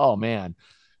like, oh man.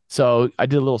 So I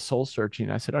did a little soul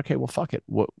searching. I said, okay, well, fuck it.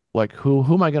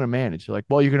 Who am I going to manage? They're like,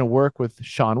 well, you're going to work with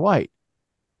Shaun White.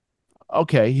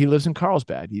 Okay, he lives in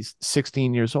Carlsbad. He's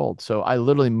 16 years old. So I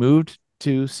literally moved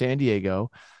to San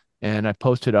Diego and I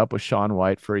posted up with Shaun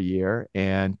White for a year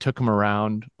and took him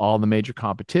around all the major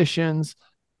competitions.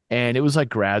 And it was like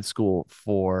grad school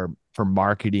for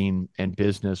marketing and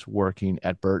business working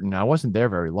at Burton. I wasn't there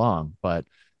very long, but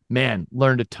man,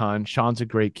 learned a ton. Shaun's a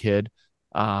great kid.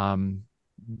 Um,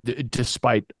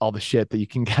 Despite all the shit that you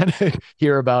can kind of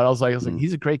hear about, I was like, Mm.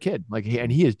 he's a great kid. Like,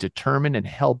 and he is determined and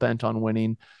hell bent on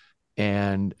winning,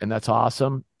 and that's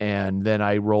awesome. And then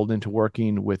I rolled into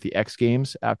working with the X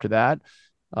Games after that.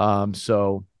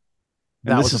 So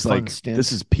And that this was a is fun like this stint.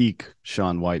 is peak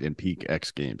Shaun White and peak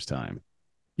X Games time,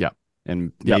 Yeah.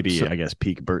 and Yep. maybe So I guess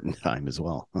peak Burton time as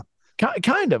well.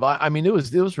 kind of. I mean,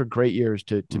 those were great years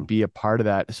to Mm. be a part of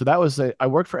that. So that was I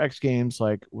worked for X Games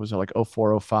like was it like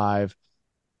 04, 05,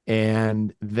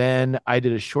 and then I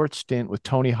did a short stint with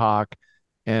Tony Hawk,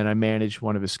 and I managed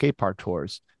one of his skate park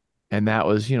tours, and that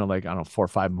was like I don't know 4 or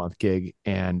 5 month gig,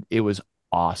 and it was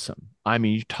awesome. I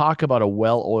mean, you talk about a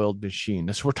well-oiled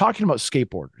machine. So we're talking about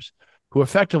skateboarders who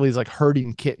effectively is like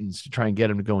herding kittens to try and get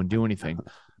them to go and do anything,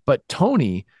 but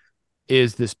Tony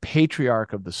is this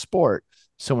patriarch of the sport.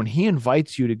 So when he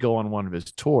invites you to go on one of his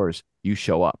tours, you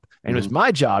show up. And it was Mhm.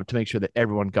 my job to make sure that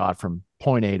everyone got from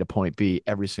point A to point B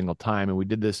every single time. And we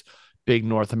did this big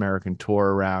North American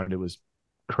tour around. It was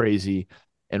crazy.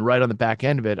 And right on the back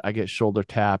end of it, I get shoulder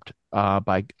tapped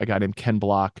by a guy named Ken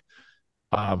Block,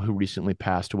 who recently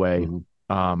passed away,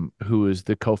 Mhm. who is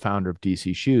the co-founder of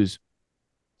DC Shoes.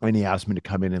 And he asked me to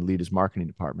come in and lead his marketing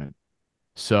department.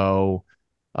 So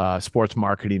sports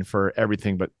marketing for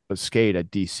everything but skate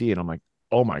at DC. And I'm like,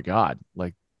 oh my God,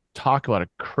 like talk about a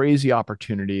crazy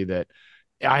opportunity that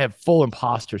I have full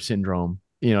imposter syndrome,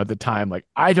 at the time. Like,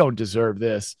 I don't deserve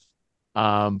this.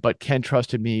 But Ken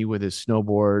trusted me with his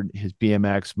snowboard, his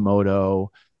BMX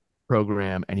moto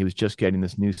program, and he was just getting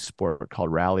this new sport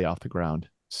called rally off the ground.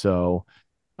 So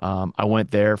I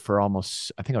went there for I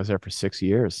think I was there for 6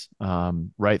 years,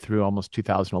 right through almost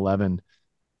 2011,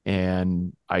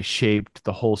 and I shaped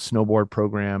the whole snowboard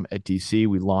program at DC.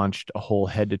 We launched a whole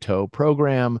head to toe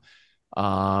program.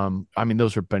 I mean,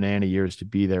 those were banana years to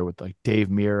be there with like Dave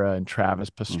Mira and Travis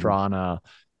Mhm.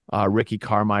 Pastrana, Ricky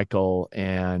Carmichael,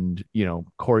 and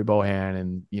Corey Bohan,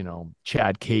 and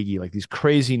Chad Kagi, like these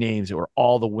crazy names that were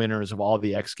all the winners of all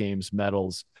the X Games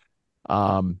medals.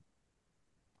 Um,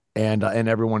 and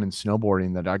everyone in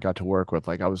snowboarding that I got to work with.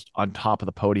 Like, I was on top of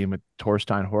the podium with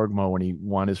Torstein Horgmo when he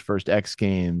won his first X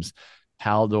Games,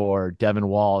 Haldor, Devin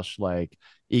Walsh, like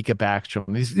Ika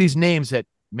Backstrom. These names that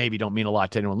maybe don't mean a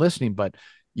lot to anyone listening, but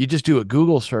you just do a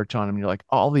Google search on them, and you're like,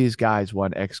 all these guys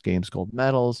won X Games gold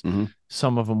medals. Mhm.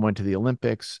 Some of them went to the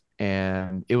Olympics,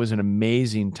 and it was an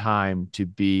amazing time to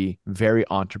be very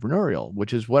entrepreneurial,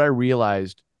 which is what I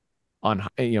realized on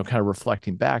kind of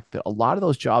reflecting back, that a lot of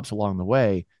those jobs along the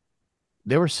way,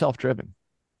 they were self-driven.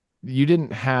 You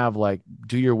didn't have like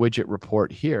do your widget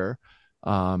report here.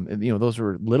 And those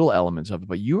were little elements of it,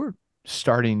 but you were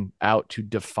starting out to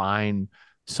define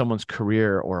someone's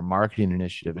career or a marketing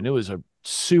initiative. And it was a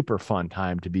super fun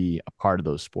time to be a part of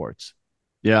those sports.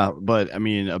 Yeah, but I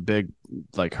mean, a big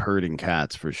like herding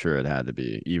cats for sure. It had to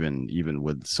be even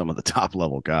with some of the top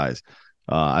level guys.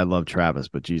 I love Travis,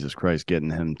 but Jesus Christ,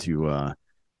 getting him to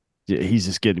he's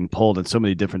just getting pulled in so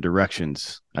many different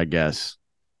directions. I guess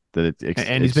that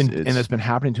And that's been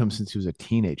happening to him since he was a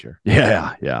teenager.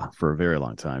 yeah, for a very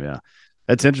long time. Yeah,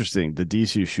 that's interesting. The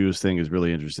DC shoes thing is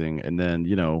really interesting. And then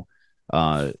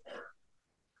uh,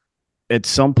 at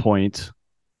some point,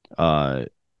 uh,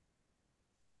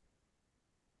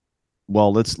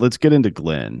 well, let's get into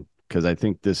Glenn because I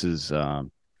think this is Yeah,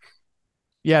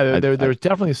 I, there I was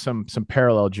definitely some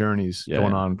parallel journeys yeah,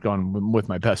 yeah. going with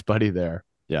my best buddy there.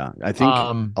 Yeah, I think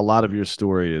Um, a lot of your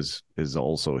story is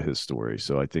also his story,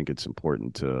 so I think it's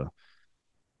important to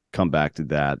come back to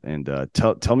that and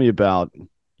tell me about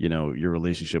your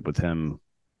relationship with him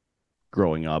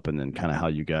growing up, and then kind of how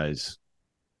you guys,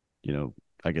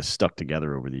 I guess stuck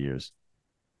together over the years.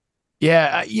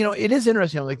 Yeah, it is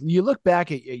interesting. Like, you look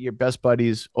back at your best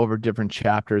buddies over different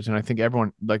chapters, and I think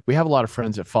everyone, like, we have a lot of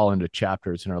friends that fall into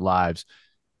chapters in our lives,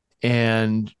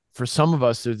 and for some of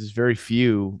us, there's very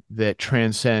few that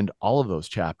transcend all of those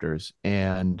chapters.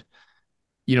 And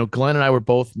Glenn and I were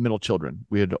both middle children.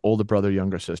 We had an older brother,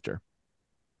 younger sister.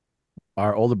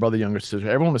 Our older brother, younger sister,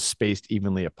 everyone was spaced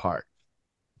evenly apart.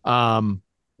 Um,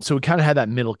 so we kind of had that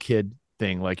middle kid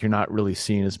thing. Like, you're not really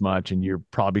seen as much, and you're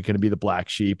probably going to be the black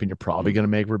sheep, and you're probably Mhm. going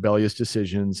to make rebellious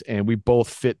decisions. And we both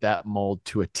fit that mold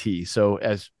to a T. So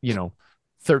as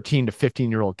 13 to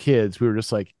 15-year-old kids, we were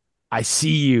just like, I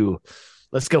see you.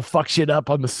 Let's go fuck shit up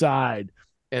on the side.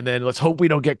 And then let's hope we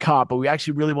don't get caught, but we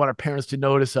actually really want our parents to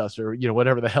notice us, or,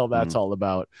 whatever the hell that's all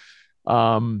about.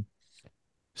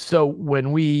 So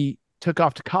when we took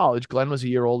off to college, Glenn was a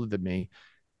year older than me,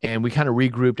 and we kind of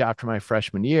regrouped after my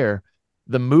freshman year.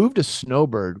 The move to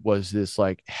Snowbird was this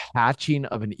like hatching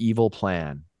of an evil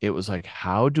plan. It was like,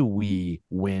 how do we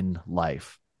win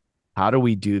life? How do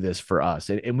we do this for us?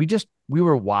 And we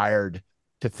were wired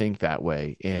to think that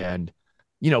way. And,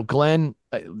 Glenn,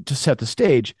 to set the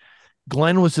stage,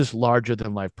 Glenn was this larger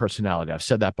than life personality. I've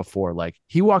said that before. Like,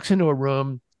 he walks into a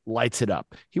room, lights it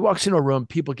up. He walks into a room,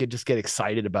 people just get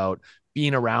excited about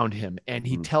being around him. And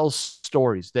he tells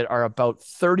stories that are about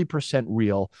 30%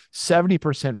 real,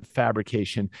 70%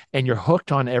 fabrication, and you're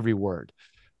hooked on every word.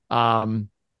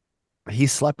 He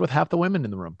slept with half the women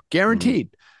in the room, guaranteed.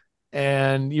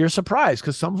 And you're surprised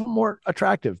because some of them weren't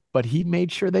attractive, but he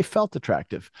made sure they felt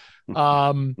attractive.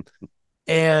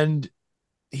 And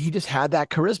he just had that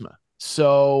charisma.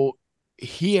 So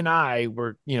he and I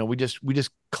were, we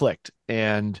just clicked.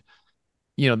 And,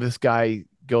 this guy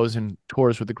goes and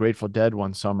tours with the Grateful Dead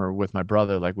one summer with my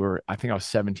brother. Like, I think I was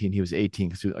 17, he was 18,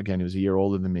 because he was a year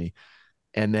older than me.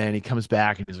 And then he comes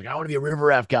back and he's like, I want to be a river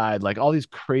raft guide, like all these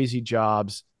crazy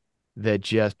jobs that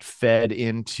just fed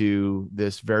into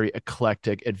this very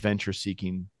eclectic adventure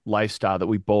seeking lifestyle that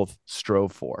we both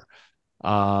strove for.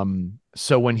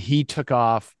 So when he took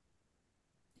off,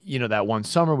 that one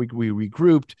summer, we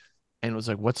regrouped, and it was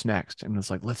like, what's next? And it's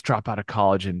like, let's drop out of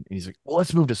college. And he's like, well,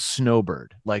 let's move to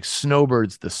Snowbird. Like,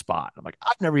 Snowbird's the spot. I'm like,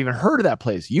 I've never even heard of that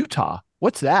place. Utah.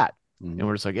 What's that? And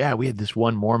we're just like, yeah, we had this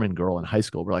one Mormon girl in high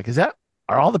school. We're like,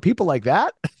 are all the people like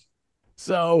that?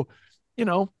 So,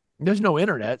 there's no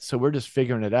internet. So we're just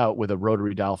figuring it out with a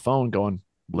rotary dial phone going,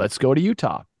 let's go to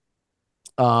Utah.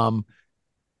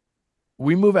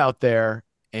 We move out there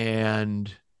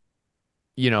and,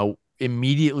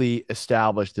 immediately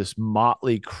established this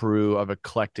motley crew of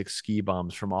eclectic ski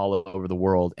bums from all over the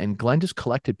world. And Glenn just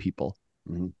collected people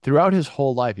throughout his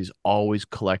whole life. He's always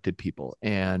collected people,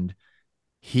 and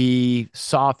he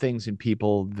saw things in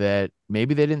people that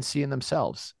maybe they didn't see in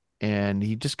themselves. And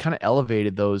he just kind of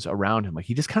elevated those around him. Like,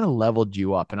 he just kind of leveled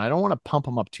you up. And I don't want to pump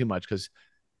him up too much because,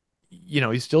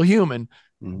 he's still human,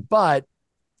 but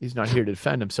he's not here to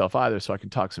defend himself either. So I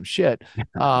can talk some shit.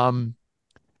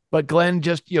 But Glenn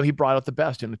just, he brought out the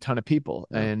best in a ton of people,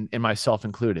 and myself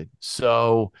included.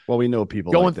 So, well, we know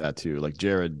people like that too. Like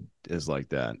Jared is like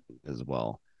that as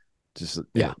well. Just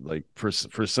like for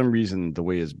some reason, the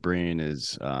way his brain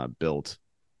is built,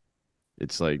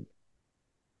 it's like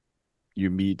you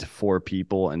meet four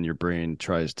people and your brain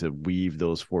tries to weave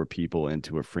those four people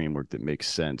into a framework that makes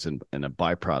sense. And a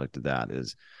byproduct of that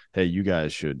is, hey, you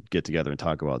guys should get together and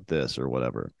talk about this or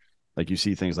whatever. Like, you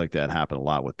see things like that happen a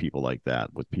lot with people like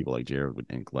that, with people like Jared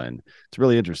and Glenn. It's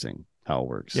really interesting how it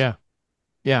works. Yeah.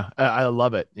 Yeah. I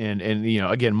love it. And,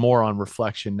 again, more on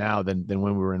reflection now than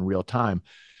when we were in real time.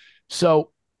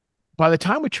 So by the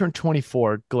time we turned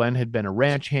 24, Glenn had been a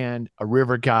ranch hand, a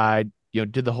river guide,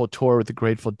 did the whole tour with the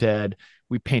Grateful Dead.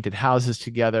 We painted houses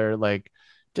together, like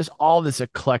just all this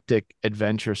eclectic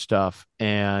adventure stuff.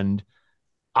 And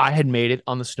I had made it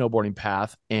on the snowboarding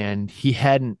path, and he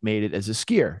hadn't made it as a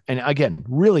skier. And again,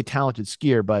 really talented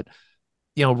skier, but,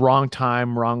 wrong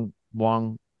time,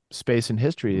 wrong space in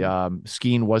history.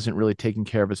 Skiing wasn't really taking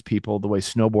care of its people the way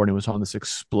snowboarding was on this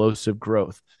explosive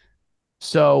growth.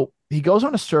 So he goes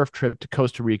on a surf trip to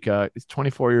Costa Rica. He's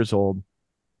 24 years old.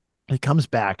 He comes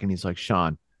back and he's like,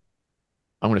 Sean,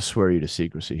 I'm going to swear you to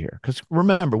secrecy here. Because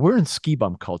remember, we're in ski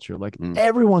bum culture. Like,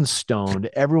 everyone's stoned,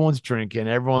 everyone's drinking,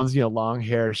 everyone's, long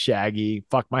hair, shaggy.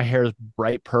 Fuck, my hair is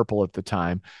bright purple at the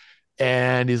time.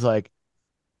 And he's like,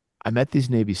 I met these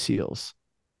Navy SEALs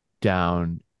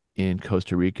down in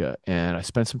Costa Rica, and I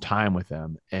spent some time with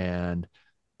them. And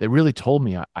they really told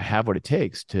me I have what it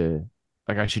takes to,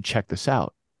 like, I should check this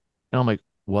out. And I'm like,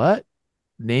 what?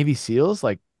 Navy SEALs?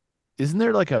 Like, isn't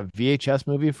there like a VHS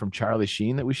movie from Charlie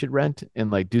Sheen that we should rent and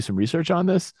like do some research on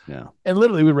this? Yeah. And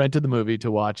literally we rented the movie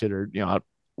to watch it, or,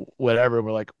 whatever.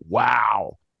 We're like,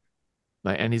 wow.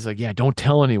 And he's like, yeah, don't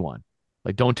tell anyone.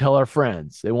 Like, don't tell our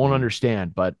friends. They won't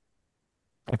understand. But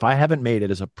if I haven't made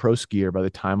it as a pro skier by the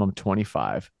time I'm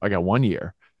 25, I got 1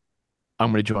 year,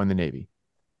 I'm going to join the Navy.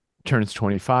 Turns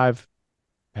 25,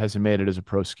 hasn't made it as a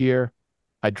pro skier.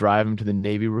 I drive him to the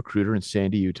Navy recruiter in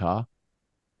Sandy, Utah.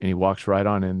 And he walks right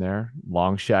on in there,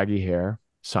 long, shaggy hair,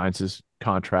 signs his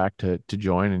contract to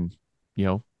join. And,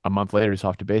 a month later, he's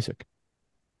off to basic.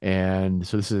 And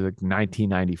so this is like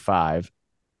 1995.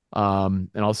 And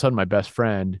all of a sudden, my best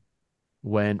friend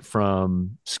went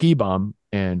from ski bum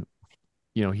and,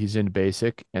 he's in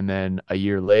basic. And then a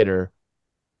year later,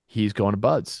 he's going to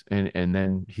Buds, and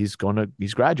then he's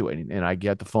graduating, and I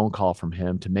get the phone call from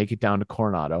him to make it down to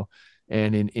Coronado.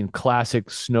 And in classic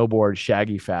snowboard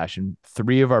Shaggy fashion,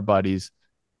 three of our buddies,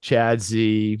 Chad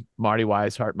Z, Marty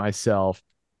Weishart, myself,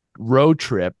 road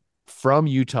trip from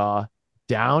Utah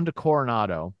down to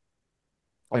Coronado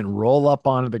and roll up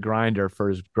onto the grinder for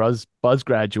his Buzz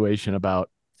graduation about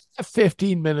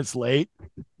 15 minutes late,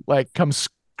 like come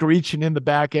screeching in the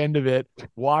back end of it,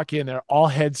 walk in there, all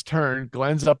heads turned.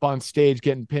 Glenn's up on stage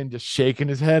getting pinned, just shaking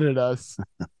his head at us.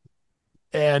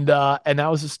 And that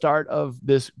was the start of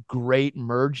this great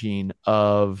merging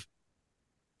of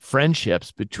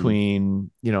friendships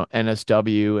between,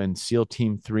 NSW and SEAL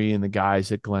Team 3 and the guys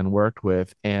that Glenn worked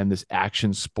with, and this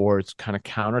action sports kind of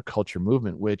counterculture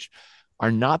movement, which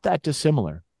are not that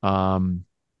dissimilar.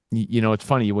 It's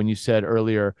funny when you said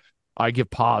earlier, I give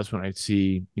pause when I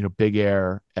see, Big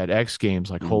Air at X Games,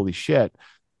 like, holy shit.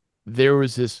 There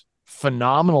was this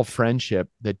phenomenal friendship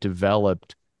that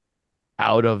developed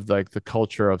out of like the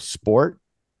culture of sport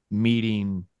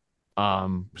meeting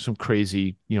some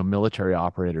crazy, military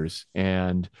operators.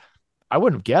 And I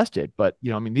wouldn't have guessed it, but,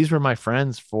 these were my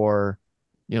friends for,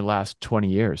 the last 20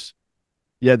 years.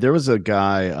 Yeah. There was a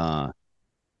guy,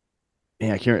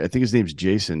 I think his name's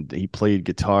Jason. He played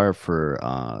guitar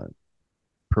for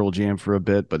Pearl Jam for a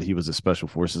bit, but he was a special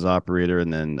forces operator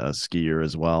and then a skier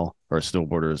as well, or a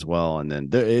snowboarder as well. And then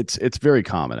it's very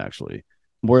common, actually.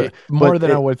 More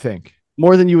than I would think.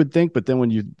 More than you would think, but then when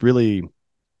you really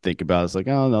think about it, it's like,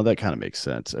 oh no, that kind of makes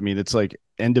sense. I mean, it's like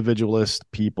individualist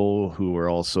people who are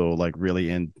also like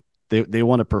really they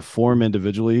want to perform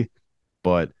individually,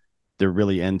 but they're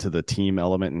really into the team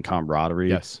element and camaraderie.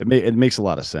 Yes. It makes a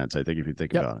lot of sense, I think, if you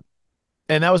think about it.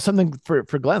 And that was something for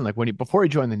Glenn. Like before he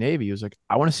joined the Navy, he was like,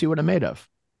 I want to see what I'm made of.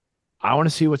 I want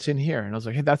to see what's in here. And I was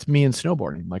like, hey, that's me in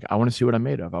snowboarding. Like, I want to see what I'm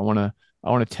made of. I want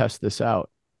to test this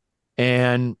out.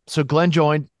 And so Glenn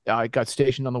joined. I got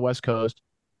stationed on the West Coast.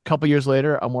 A couple years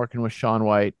later, I'm working with Sean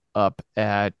White up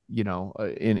at, in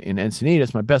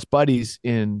Encinitas, my best buddies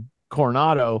in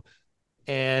Coronado.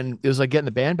 And it was like getting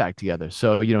the band back together.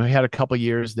 So, he had a couple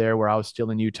years there where I was still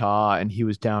in Utah and he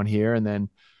was down here. And then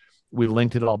we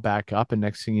linked it all back up. And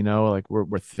next thing you know, like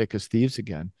we're thick as thieves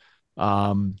again.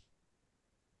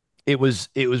 It was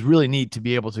really neat to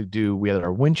be able to do. We had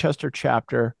our Winchester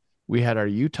chapter, we had our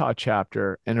Utah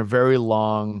chapter, and a very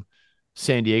long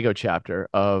San Diego chapter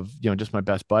of, just my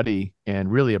best buddy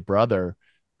and really a brother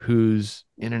who's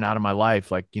in and out of my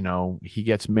life. Like, he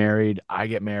gets married, I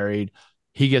get married,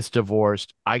 he gets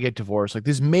divorced, I get divorced. Like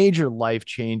these major life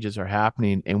changes are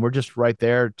happening. And we're just right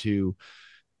there to,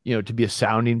 to be a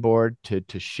sounding board, to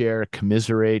share,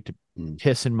 commiserate, to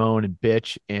hiss and moan and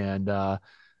bitch. And,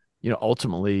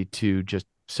 ultimately to just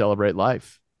celebrate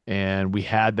life. And we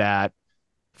had that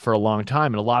for a long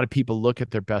time. And a lot of people look at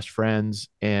their best friends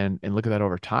and look at that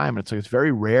over time. And it's like, it's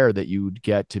very rare that you would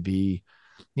get to be,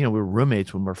 we were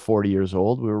roommates when we were 40 years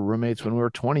old. We were roommates when we were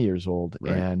 20 years old,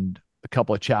 right. And a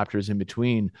couple of chapters in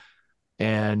between.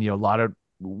 And, a lot of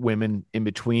women in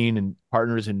between and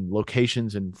partners and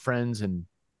locations and friends and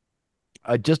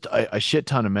just a shit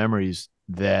ton of memories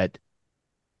that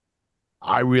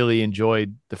I really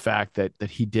enjoyed the fact that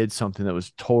he did something that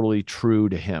was totally true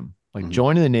to him. Like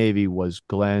joining the Navy was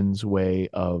Glenn's way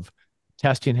of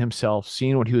testing himself,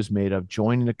 seeing what he was made of,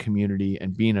 joining a community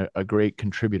and being a great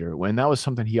contributor. When that was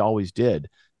something he always did.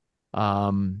 He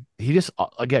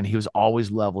was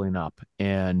always leveling up,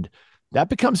 and that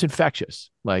becomes infectious.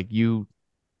 Like you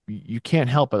can't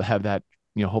help but have that,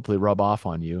 hopefully rub off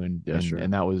on you. And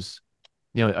that was,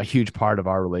 a huge part of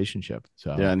our relationship.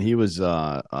 So yeah. And he was,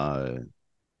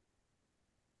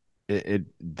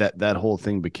 that whole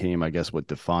thing became, I guess, what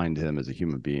defined him as a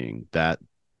human being. That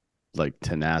like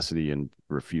tenacity and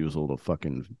refusal to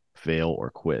fucking fail or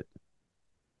quit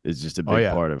is just a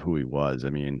big part of who he was. I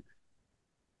mean,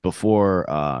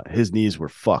 before his knees were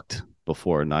fucked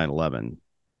before 9/11,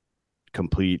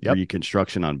 complete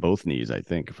reconstruction on both knees, I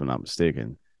think, if I'm not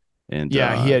mistaken. And he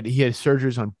had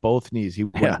surgeries on both knees. He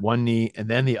went one knee and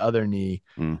then the other knee,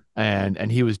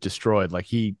 and he was destroyed. Like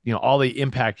he, all the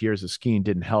impact years of skiing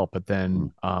didn't help, but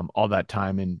then all that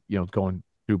time and going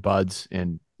through Buds,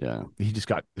 and he just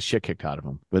got the shit kicked out of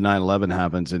him. But 9/11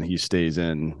 happens and he stays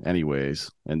in anyways,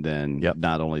 and then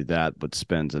not only that, but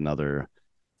spends another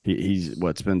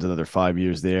spends another 5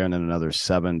 years there and then another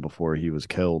 7 before he was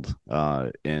killed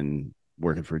in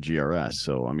working for GRS.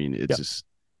 So I mean, it's just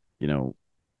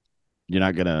you're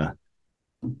not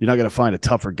gonna find a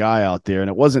tougher guy out there. And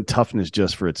it wasn't toughness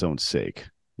just for its own sake.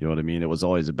 You know what I mean? It was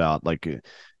always about, like,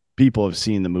 people have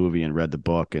seen the movie and read the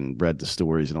book and read the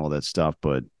stories and all that stuff,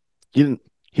 but he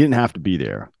didn't have to be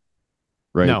there.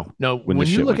 right? No. When the When you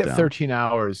shit look went at down. 13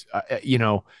 hours,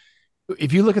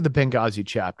 if you look at the Benghazi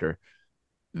chapter,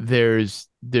 there's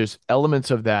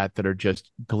elements of that are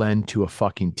just Glenn to a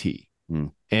fucking T.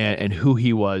 Mm. And who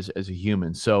he was as a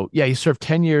human. So yeah, he served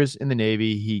 10 years in the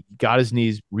Navy. He got his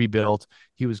knees rebuilt.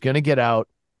 He was going to get out.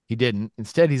 He didn't.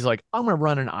 Instead, he's like, I'm going to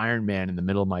run an Ironman in the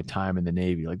middle of my time in the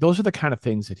Navy. Like those are the kind of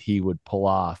things that he would pull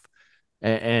off.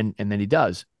 And then he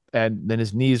does. And then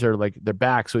his knees are like, they're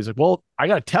back. So he's like, well, I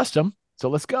got to test them. So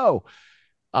let's go.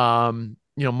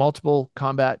 Multiple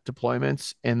combat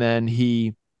deployments. And then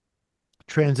he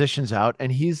transitions out and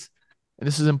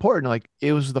this is important. Like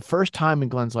it was the first time in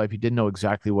Glenn's life he didn't know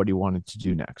exactly what he wanted to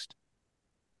do next.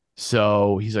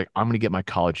 So he's like, I'm going to get my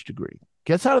college degree.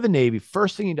 Gets out of the Navy.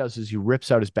 First thing he does is he rips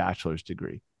out his bachelor's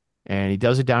degree, and he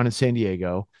does it down in San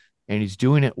Diego. And he's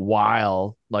doing it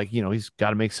while, he's got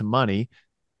to make some money.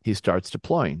 He starts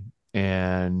deploying,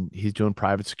 and he's doing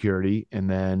private security.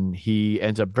 And then he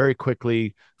ends up very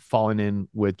quickly falling in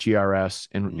with GRS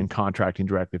and contracting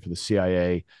directly for the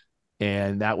CIA.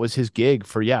 And that was his gig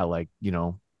for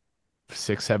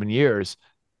 6-7 years.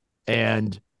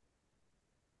 And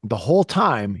the whole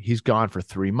time he's gone for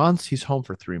 3 months, he's home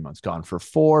for 3 months, gone for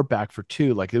 4, back for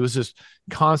 2. Like it was this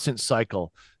constant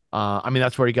cycle.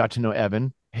 That's where he got to know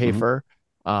Evan Hafer.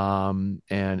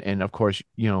 And of course,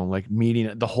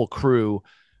 meeting the whole crew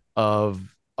of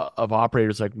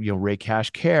operators like, Ray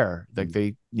Cash Care. Like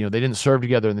they didn't serve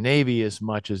together in the Navy as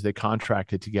much as they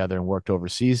contracted together and worked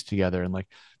overseas together. And like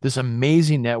this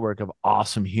amazing network of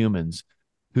awesome humans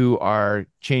who are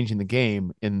changing the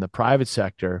game in the private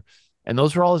sector. And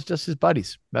those were all just his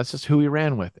buddies. That's just who he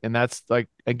ran with. And that's like,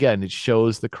 again, it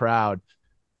shows the crowd.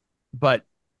 But,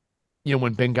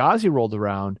 when Benghazi rolled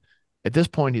around, at this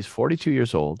point, he's 42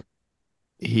 years old.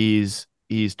 He's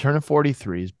turning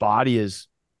 43. His body is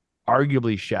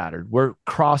arguably shattered. We're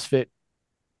CrossFit,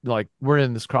 we're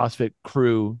in this CrossFit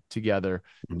crew together,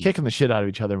 kicking the shit out of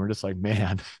each other. And we're just like,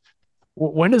 man,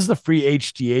 when does the free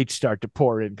HGH start to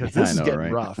pour in? Because this is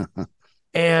getting rough.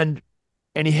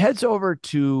 And he heads over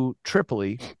to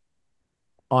Tripoli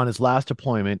on his last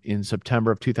deployment in September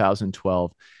of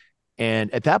 2012.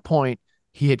 And at that point,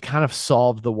 he had kind of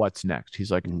solved the what's next.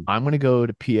 He's like, I'm going to go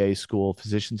to PA school,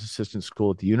 physician's assistant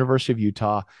school at the University of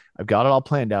Utah. I've got it all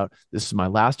planned out. This is my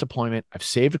last deployment. I've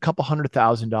saved a couple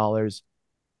 $100,000.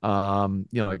 I'm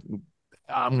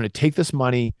going to take this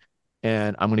money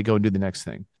and I'm going to go and do the next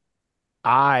thing.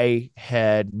 I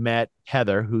had met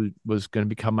Heather, who was going to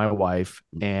become my wife,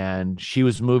 and she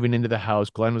was moving into the house.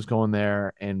 Glenn was going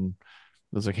there, and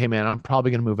I was like, hey man, I'm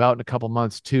probably going to move out in a couple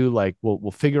months too. Like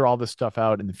we'll figure all this stuff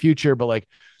out in the future, but like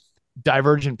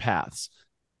divergent paths.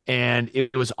 And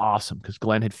it was awesome because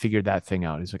Glenn had figured that thing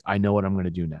out. He's like, I know what I'm going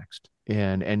to do next.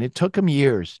 And it took him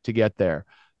years to get there.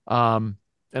 And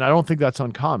I don't think that's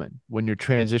uncommon when you're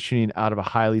transitioning out of a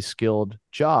highly skilled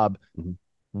job.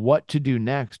 What to do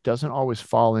next doesn't always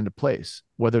fall into place,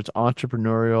 whether it's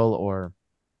entrepreneurial or,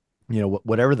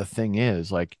 whatever the thing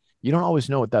is. Like you don't always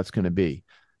know what that's going to be.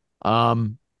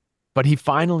 But he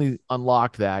finally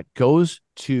unlocked that, goes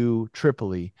to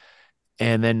Tripoli,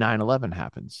 and then 9/11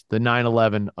 happens. The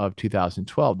 9/11 of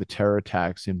 2012, the terror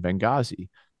attacks in Benghazi.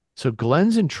 So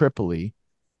Glenn's in Tripoli,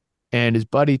 and his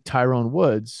buddy Tyrone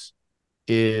Woods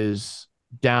is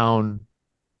down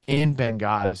in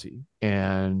Benghazi.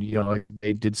 And,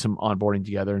 they did some onboarding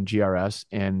together in GRS,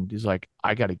 and he's like,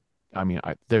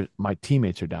 my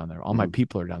teammates are down there. All my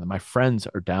people are down there. My friends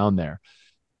are down there.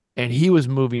 And he was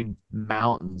moving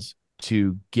mountains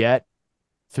to get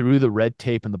through the red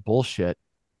tape and the bullshit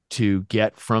to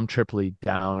get from Tripoli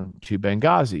down to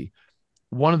Benghazi.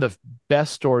 One of the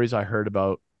best stories I heard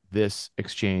about this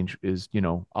exchange is,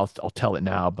 I'll tell it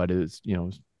now, but it's,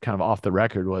 kind of off the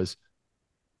record, was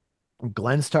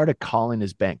Glenn started calling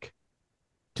his bank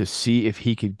to see if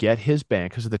he could get his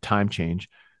bank, because of the time change,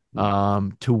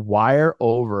 to wire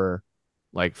over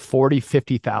like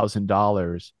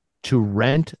 $40,000-$50,000 to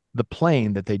rent the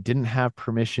plane that they didn't have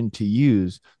permission to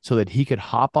use so that he could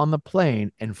hop on the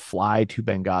plane and fly to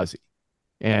Benghazi.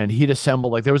 And he'd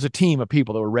assembled, like there was a team of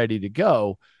people that were ready to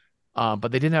go,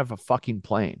 but they didn't have a fucking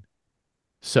plane.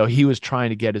 So he was trying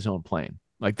to get his own plane.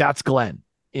 Like that's Glenn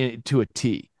to a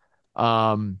T.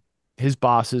 His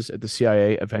bosses at the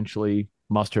CIA eventually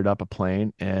mustered up a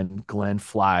plane, and Glenn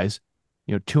flies,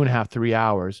 2.5, 3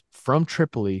 hours from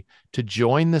Tripoli to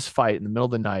join this fight in the middle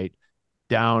of the night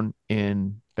down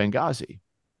in Benghazi.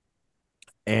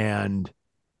 And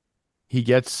he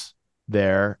gets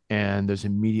there, and there's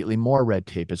immediately more red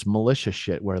tape. It's militia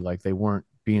shit where like they weren't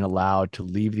being allowed to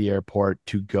leave the airport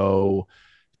to go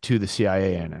to the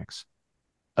CIA annex.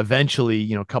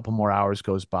 eventually, a couple more hours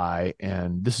goes by,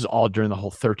 and this is all during the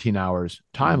whole 13 hours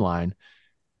timeline.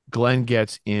 Glenn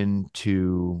gets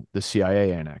into the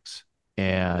CIA annex,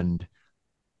 and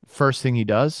first thing he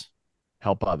does,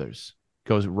 help others.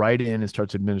 Goes right in and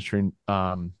starts administering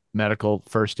medical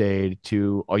first aid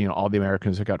to all the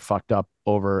Americans that got fucked up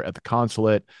over at the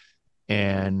consulate,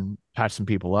 and patch some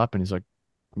people up. And he's like,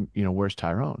 where's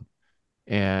Tyrone?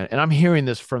 And I'm hearing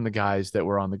this from the guys that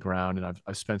were on the ground, and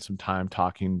I've spent some time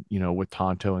talking, with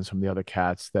Tonto and some of the other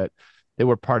cats that they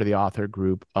were part of the author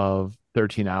group of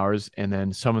 13 Hours, and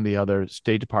then some of the other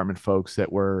State Department folks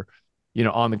that were,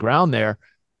 on the ground there,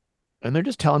 and they're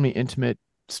just telling me intimate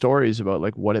stories about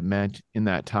like what it meant in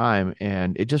that time,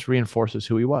 and it just reinforces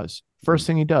who he was. First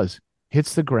thing he does,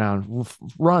 hits the ground,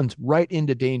 runs right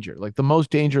into danger. Like the most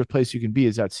dangerous place you can be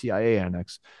is that CIA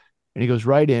annex, and he goes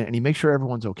right in and he makes sure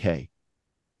everyone's okay.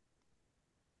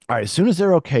 All right, as soon as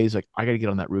they're okay, he's like, I got to get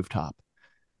on that rooftop.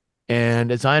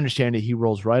 And as I understand it, he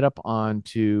rolls right up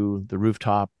onto the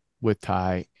rooftop with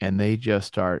Ty, and they just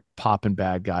start popping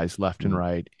bad guys left and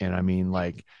right. And I mean,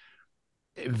 like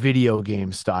video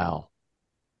game style.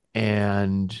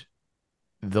 And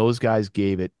those guys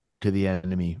gave it to the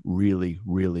enemy really,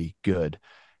 really good.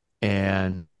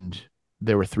 And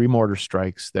there were 3 mortar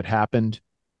strikes that happened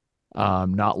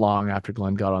not long after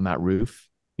Glenn got on that roof.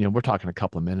 We're talking a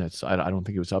couple of minutes. I don't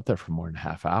think he was up there for more than a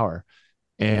half hour.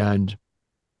 And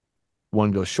one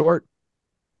goes short,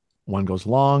 one goes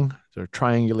long. They're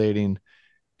triangulating,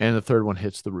 and the third one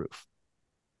hits the roof.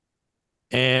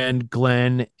 And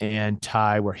Glenn and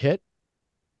Ty were hit.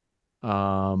 They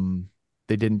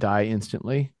didn't die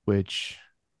instantly, which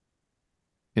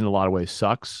in a lot of ways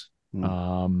sucks.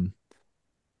 But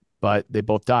they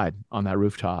both died on that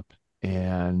rooftop.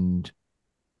 And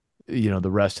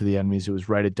the rest of the enemies, it was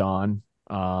right at dawn.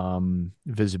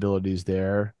 Visibility is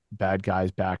there. Bad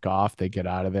guys back off. They get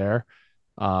out of there.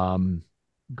 Glenn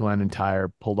and Ty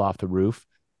are pulled off the roof,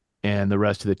 and the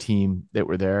rest of the team that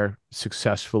were there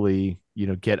successfully,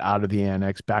 get out of the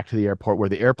annex, back to the airport where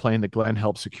the airplane that Glenn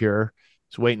helped secure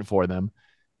is waiting for them.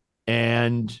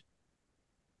 And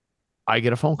I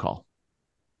get a phone call,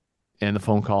 and the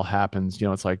phone call happens,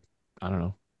 it's like, I don't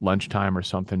know, lunchtime or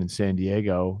something in San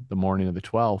Diego, the morning of the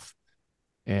 12th.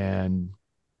 And,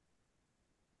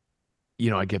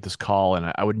 I get this call,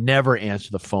 and I would never answer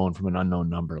the phone from an unknown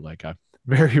number. Like I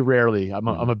very rarely, I'm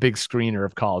a big screener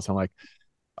of calls. I'm like,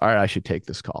 all right, I should take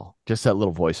this call. Just that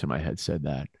little voice in my head said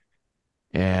that.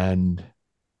 And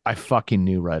I fucking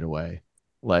knew right away,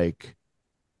 like,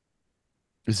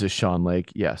 is this Sean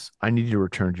Lake? Yes. I need you to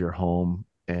return to your home,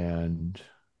 and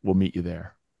we'll meet you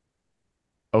there.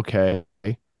 Okay.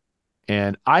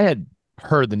 And I had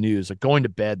heard the news, like going to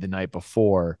bed the night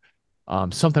before,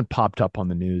 something popped up on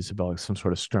the news about like some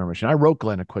sort of skirmish. And I wrote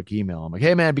Glenn a quick email. I'm like,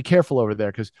 hey man, be careful over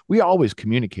there. Cause we always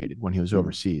communicated when he was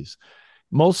overseas.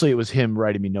 Mostly it was him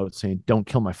writing me notes saying, don't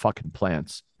kill my fucking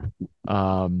plants.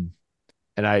 And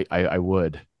I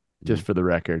would, just for the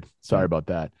record, sorry about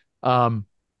that.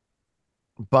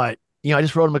 But I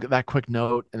just wrote him that quick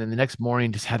note, and then the next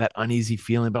morning just had that uneasy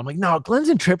feeling. But I'm like, no, Glenn's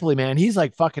in Tripoli, man. He's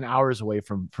like fucking hours away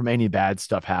from any bad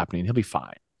stuff happening. He'll be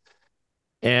fine.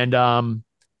 And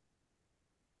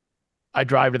I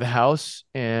drive to the house,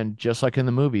 and just like in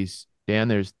the movies, Dan,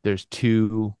 there's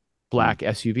 2 black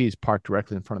SUVs parked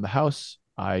directly in front of the house.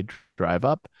 I drive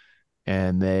up,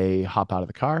 and they hop out of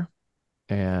the car,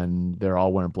 and they're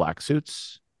all wearing black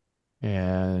suits,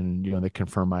 and they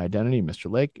confirm my identity, Mr.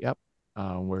 Lake. Yep.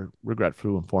 We're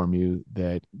regretful to inform you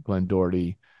that Glenn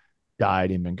Doherty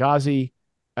died in Benghazi.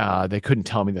 They couldn't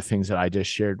tell me the things that I just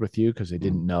shared with you because they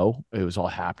didn't know. It was all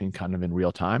happening kind of in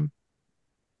real time.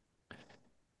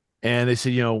 And they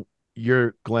said,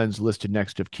 you're Glenn's listed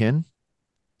next of kin,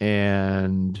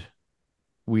 and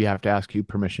we have to ask you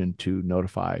permission to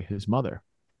notify his mother.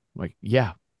 I'm like,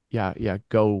 yeah,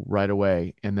 go right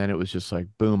away. And then it was just like,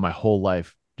 boom, my whole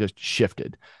life just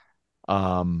shifted.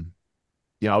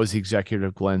 I was the executive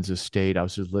of Glenn's estate. I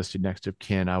was his listed next of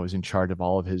kin. I was in charge of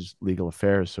all of his legal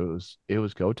affairs. So it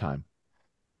was go time.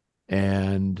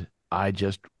 And I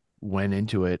just went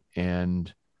into it,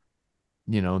 and,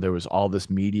 there was all this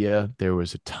media. There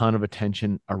was a ton of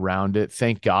attention around it.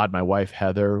 Thank God my wife,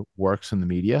 Heather, works in the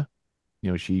media.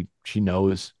 She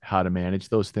knows how to manage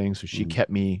those things. So she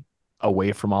kept me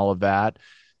away from all of that.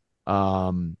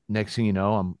 Next thing you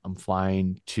know, I'm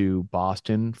flying to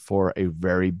Boston for a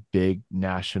very big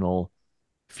national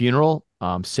funeral.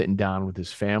 I'm sitting down with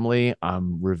his family.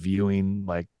 I'm reviewing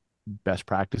like best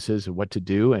practices and what to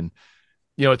do. And,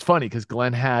 it's funny because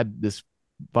Glenn had this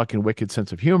fucking wicked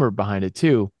sense of humor behind it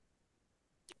too.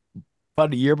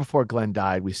 About a year before Glenn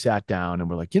died, we sat down and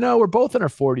we're like, we're both in our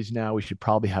 40s now. We should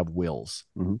probably have wills.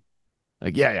 Mm-hmm.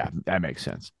 Like, yeah, that makes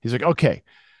sense. He's like, okay.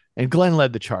 And Glenn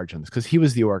led the charge on this because he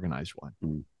was the organized one.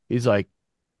 Mm-hmm. He's like,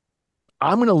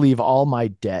 I'm going to leave all my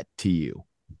debt to you.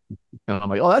 And I'm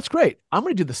like, oh, that's great. I'm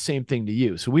going to do the same thing to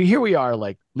you. So here we are,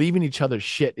 like leaving each other's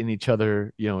shit in each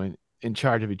other, in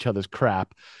charge of each other's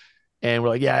crap. And we're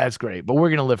like, yeah, that's great, but we're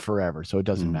going to live forever. So it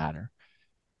doesn't matter.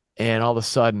 And all of a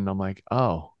sudden I'm like,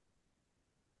 oh,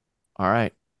 all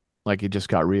right. Like it just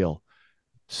got real.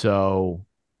 So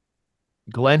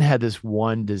Glenn had this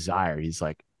one desire. He's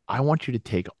like, I want you to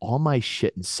take all my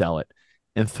shit and sell it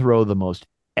and throw the most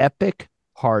epic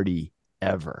party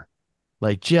ever.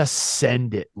 Like just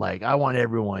send it. Like I want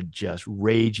everyone just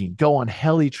raging, go on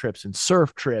heli trips and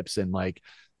surf trips and like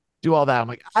do all that. I'm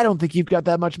like, I don't think you've got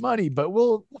that much money, but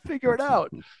we'll figure it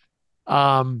out.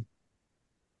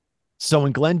 So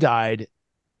when Glenn died,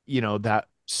 that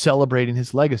celebrating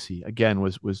his legacy again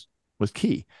was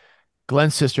key.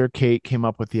 Glenn's sister, Kate, came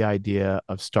up with the idea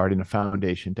of starting a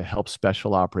foundation to help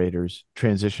special operators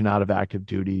transition out of active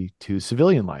duty to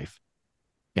civilian life.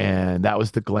 And that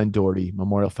was the Glenn Doherty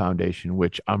Memorial Foundation,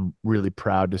 which I'm really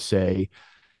proud to say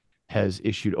has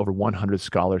issued over 100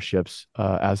 scholarships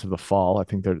as of the fall. I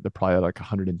think they're probably like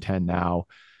 110 now.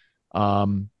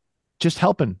 Just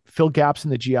helping fill gaps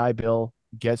in the GI Bill,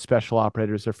 get special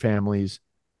operators, their families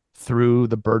through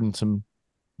the burdensome,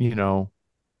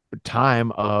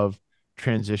 time of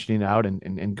transitioning out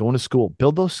and going to school,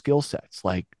 build those skill sets,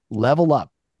 like level up,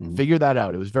 figure that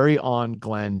out. It was very on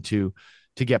Glenn to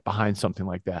get behind something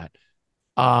like that.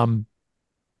 And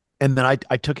then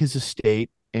I took his estate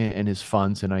and his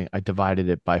funds and I divided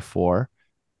it by 4.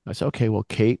 I said, okay, well,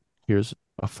 Kate, here's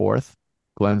a 4th.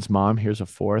 Glenn's mom, here's a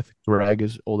 4th. Greg,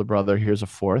 his older brother, here's a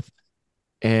 4th.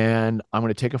 And I'm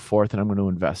going to take a 4th and I'm going to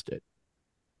invest it.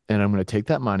 And I'm going to take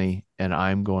that money and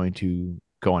I'm going to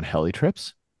go on heli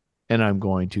trips and I'm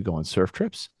going to go on surf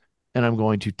trips and I'm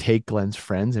going to take Glenn's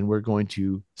friends and we're going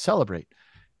to celebrate.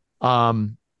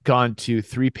 Gone to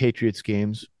 3 Patriots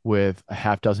games with a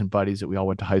half dozen buddies that we all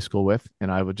went to high school with.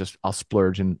 And I'll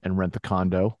splurge and rent the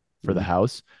condo for the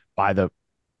house, buy the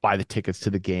tickets to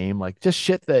the game, like just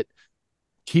shit that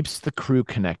keeps the crew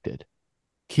connected,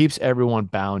 keeps everyone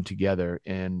bound together.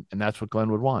 And that's what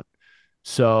Glenn would want.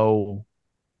 So,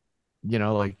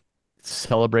 like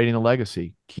celebrating a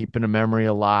legacy, keeping a memory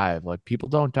alive. Like people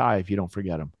don't die if you don't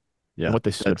forget them. Yeah. And what they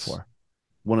stood for.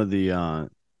 One of the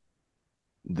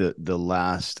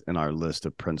last in our list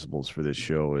of principles for this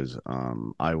show is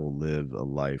I will live a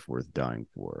life worth dying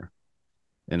for.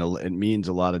 And it means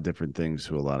a lot of different things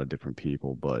to a lot of different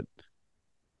people, but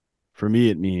for me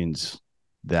it means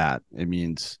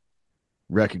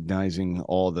recognizing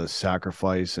all the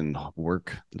sacrifice and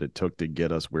work that it took to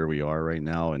get us where we are right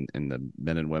now, and the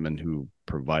men and women who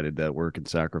provided that work and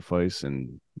sacrifice,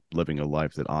 and living a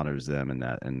life that honors them and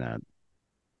that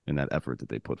effort that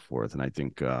they put forth. And I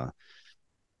think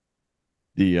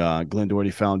the Glenn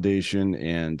Doherty Foundation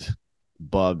and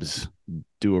Bubs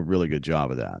do a really good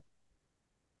job of that.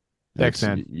 Thanks,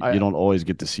 man. You don't always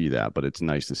get to see that, but it's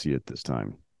nice to see it this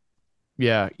time.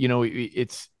 Yeah,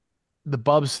 it's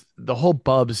the whole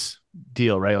Bubs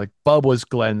deal, right? Like Bub was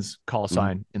Glenn's call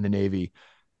sign in the Navy,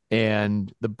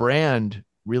 and the brand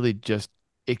really just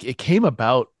it came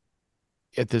about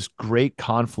at this great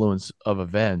confluence of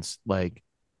events. Like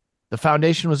the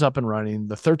foundation was up and running,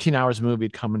 the 13 Hours movie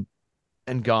had come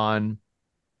and gone,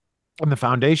 and the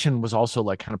foundation was also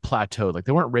like kind of plateaued. Like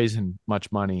they weren't raising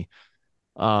much money.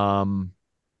 And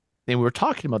we were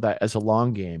talking about that as a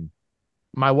long game.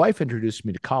 My wife introduced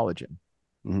me to collagen.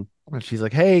 And she's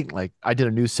like, hey, like I did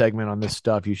a new segment on this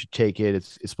stuff. You should take it.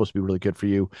 It's supposed to be really good for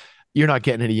you. You're not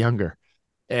getting any younger.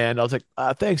 And I was like,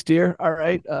 thanks, dear. All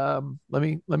right. Let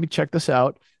me check this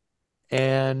out.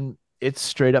 And it's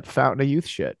straight up fountain of youth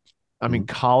shit. I mean,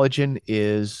 collagen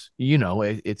is,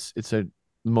 it's a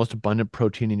most abundant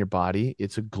protein in your body.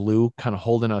 It's a glue kind of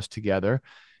holding us together.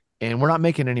 And we're not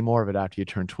making any more of it after you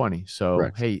turn 20. So,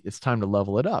 Right. Hey, it's time to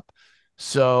level it up.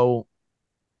 So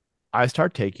I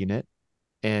start taking it.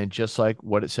 And just like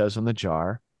what it says on the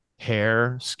jar,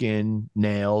 hair, skin,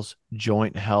 nails,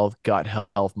 joint health, gut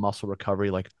health, muscle recovery,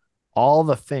 like all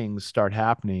the things start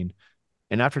happening.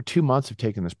 And after 2 months of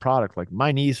taking this product, like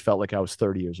my knees felt like I was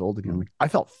 30 years old again. Like I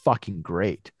felt fucking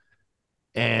great.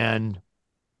 And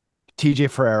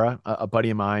TJ Ferreira, a buddy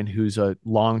of mine who's a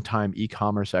longtime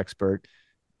e-commerce expert,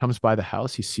 comes by the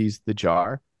house. He sees the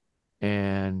jar,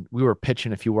 and we were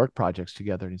pitching a few work projects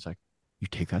together. And he's like, "You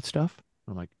take that stuff?"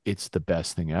 I'm like, "It's the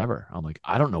best thing ever." I'm like,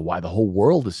 "I don't know why the whole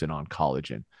world is in on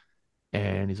collagen."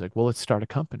 And he's like, "Well, let's start a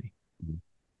company."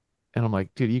 And I'm like,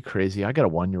 dude, are you crazy? I got a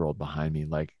 1-year-old behind me.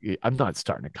 Like, I'm not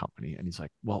starting a company. And he's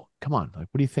like, well, come on. Like,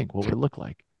 what do you think? What would it look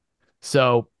like?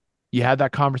 So you had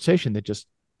that conversation that just,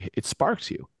 it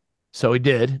sparks you. So he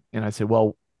did. And I said,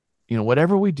 well,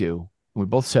 whatever we do, and we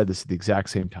both said this at the exact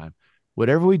same time,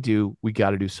 whatever we do, we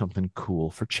got to do something cool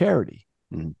for charity.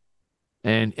 Mm-hmm.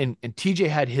 And TJ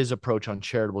had his approach on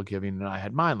charitable giving, and I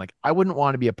had mine. Like, I wouldn't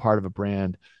want to be a part of a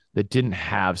brand that didn't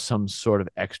have some sort of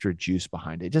extra juice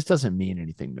behind it. It just doesn't mean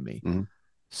anything to me. Mm-hmm.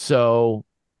 So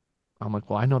I'm like,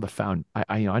 well, I know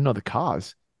I know the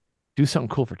cause. Do something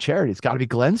cool for charity. It's got to be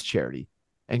Glenn's charity.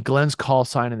 And Glenn's call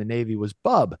sign in the Navy was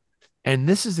Bub. And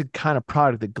this is the kind of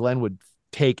product that Glenn would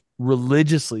take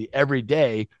religiously every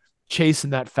day, chasing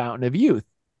that fountain of youth.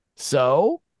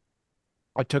 So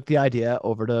I took the idea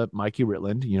over to Mikey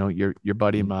Ritland, your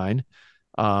buddy of mine,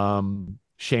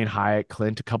 Shane Hyatt,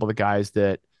 Clint, a couple of the guys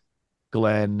that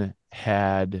Glenn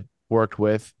had worked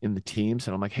with in the teams.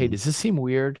 And I'm like, hey, does this seem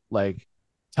weird? Like,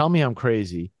 tell me I'm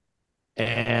crazy.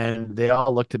 And they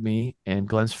all looked at me and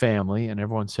Glenn's family, and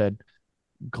everyone said,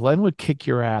 Glenn would kick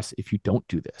your ass if you don't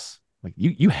do this. Like,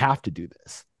 you have to do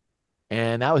this.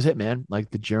 And that was it, man.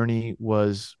 Like, the journey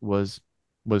was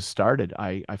started.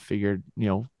 I figured,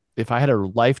 if I had a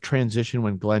life transition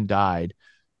when Glenn died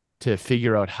to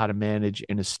figure out how to manage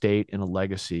an estate and a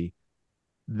legacy,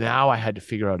 now I had to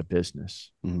figure out a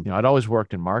business. Mm-hmm. I'd always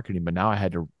worked in marketing, but now I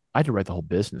had to write the whole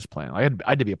business plan. I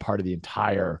had to be a part of the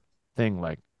entire thing.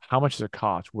 Like, how much does it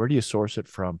cost? Where do you source it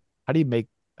from? How do you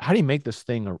make this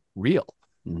thing real?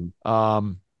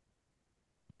 Mm-hmm.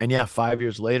 And yeah, 5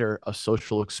 years later, a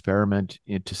social experiment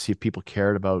to see if people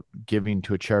cared about giving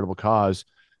to a charitable cause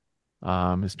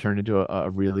has turned into a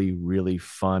really, really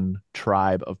fun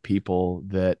tribe of people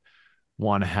that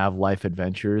want to have life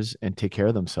adventures and take care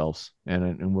of themselves.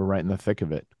 And we're right in the thick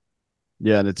of it.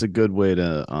 Yeah. And it's a good way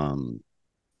to,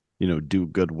 do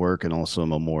good work and also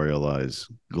memorialize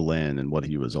Glenn and what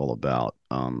he was all about.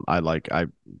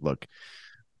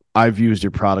 I've used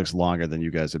your products longer than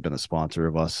you guys have been a sponsor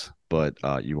of us, but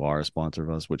you are a sponsor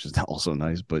of us, which is also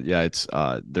nice. But yeah,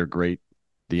 they're great.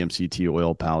 The MCT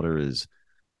oil powder is,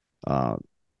 I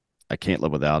can't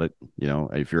live without it.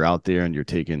 If you're out there and you're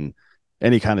taking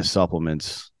any kind of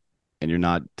supplements and you're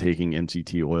not taking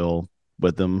MCT oil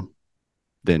with them,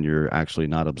 then you're actually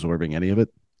not absorbing any of it.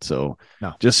 So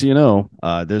no. Just so you know,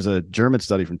 there's a German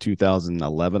study from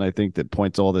 2011, I think, that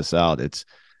points all this out. It's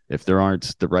if there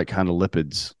aren't the right kind of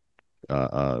lipids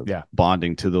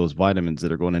bonding to those vitamins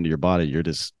that are going into your body, you're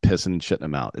just pissing and shitting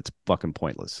them out. It's fucking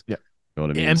pointless. Yeah. You know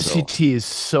what I mean? MCT is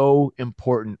so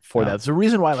important for that. It's the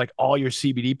reason why like all your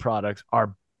CBD products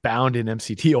are bound in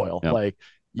MCT oil. Yep. Like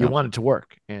you want it to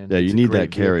work. And you need that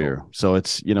carrier. Vehicle. So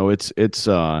it's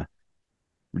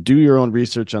do your own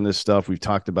research on this stuff. We've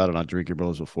talked about it on Drinking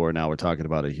Bros before. Now we're talking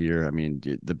about it here. I mean,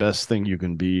 the best thing you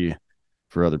can be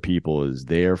for other people is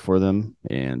there for them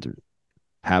and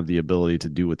have the ability to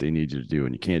do what they need you to do.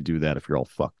 And you can't do that if you're all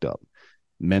fucked up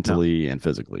mentally and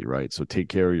physically, right? So take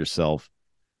care of yourself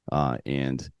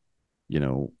and,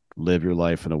 live your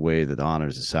life in a way that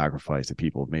honors the sacrifice that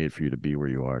people have made for you to be where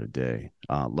you are today.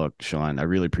 Look, Sean, I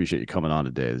really appreciate you coming on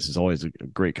today. This is always a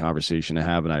great conversation to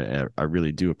have. And I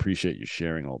really do appreciate you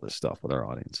sharing all this stuff with our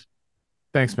audience.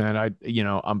 Thanks, man.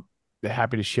 I'm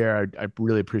happy to share. I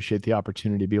really appreciate the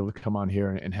opportunity to be able to come on here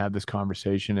and have this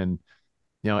conversation. And,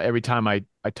 every time I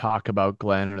talk about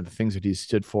Glenn or the things that he's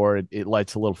stood for, it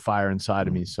lights a little fire inside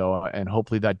of me. So, and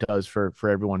hopefully that does for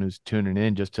everyone who's tuning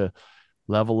in, just to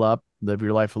level up, live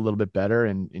your life a little bit better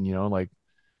and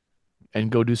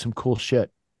go do some cool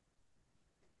shit.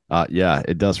 Yeah,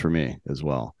 it does for me as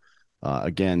well.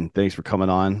 Again, thanks for coming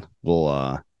on.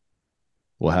 We'll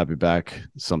have you back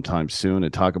sometime soon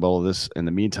and talk about all this. In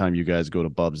the meantime, you guys go to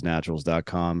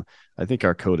bubsnaturals.com. I think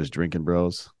our code is Drinking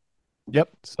Bros. Yep.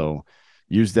 So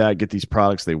use that, get these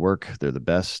products. They work. They're the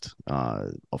best,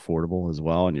 affordable as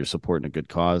well. And you're supporting a good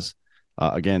cause.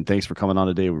 Again, thanks for coming on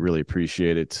today. We really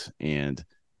appreciate it and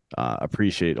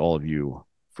appreciate all of you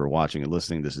for watching and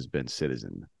listening. This has been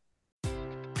Citizen.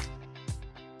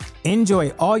 Enjoy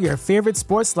all your favorite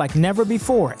sports like never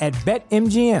before at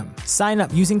BetMGM. Sign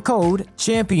up using code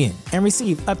CHAMPION and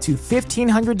receive up to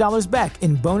 $1,500 back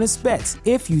in bonus bets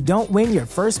if you don't win your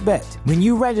first bet. When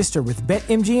you register with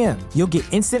BetMGM, you'll get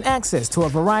instant access to a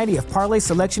variety of parlay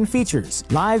selection features,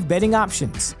 live betting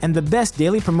options, and the best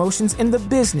daily promotions in the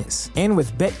business. And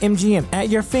with BetMGM at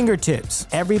your fingertips,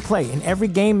 every play and every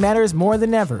game matters more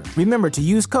than ever. Remember to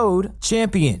use code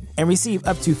CHAMPION and receive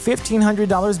up to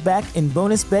 $1,500 back in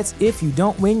bonus bets if you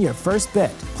don't win your first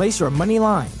bet. Place your money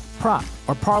line, prop,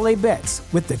 or parlay bets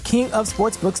with the king of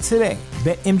sportsbooks today.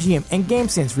 BetMGM and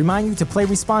GameSense remind you to play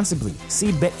responsibly.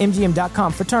 See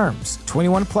BetMGM.com for terms.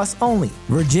 21 plus only.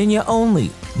 Virginia only.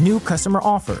 New customer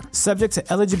offer. Subject to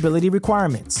eligibility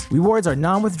requirements. Rewards are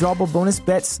non-withdrawable bonus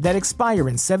bets that expire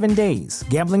in 7 days.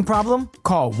 Gambling problem?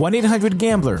 Call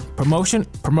 1-800-GAMBLER.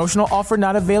 Promotional offer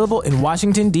not available in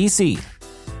Washington, D.C.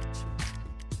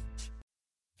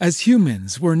 As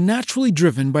humans, we're naturally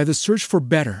driven by the search for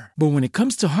better. But when it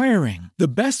comes to hiring, the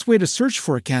best way to search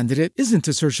for a candidate isn't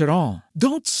to search at all.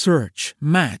 Don't search,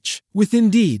 match with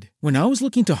Indeed. When I was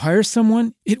looking to hire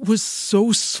someone, it was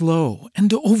so slow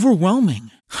and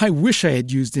overwhelming. I wish I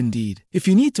had used Indeed. If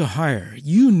you need to hire,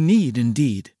 you need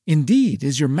Indeed. Indeed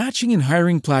is your matching and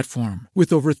hiring platform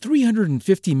with over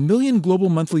 350 million global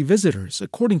monthly visitors,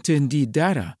 according to Indeed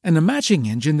data, and a matching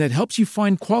engine that helps you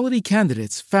find quality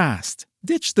candidates fast.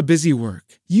 Ditch the busy work.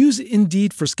 Use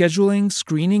Indeed for scheduling,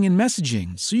 screening, and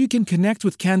messaging so you can connect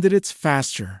with candidates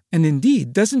faster. And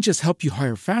Indeed doesn't just help you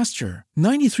hire faster.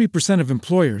 93% of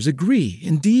employers agree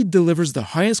Indeed delivers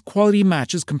the highest quality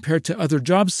matches compared to other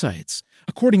job sites,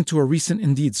 according to a recent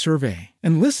Indeed survey.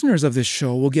 And listeners of this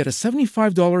show will get a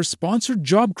 $75 sponsored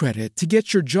job credit to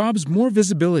get your jobs more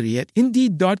visibility at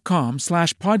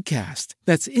Indeed.com/podcast.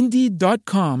 That's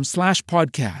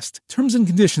Indeed.com/podcast. Terms and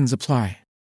conditions apply.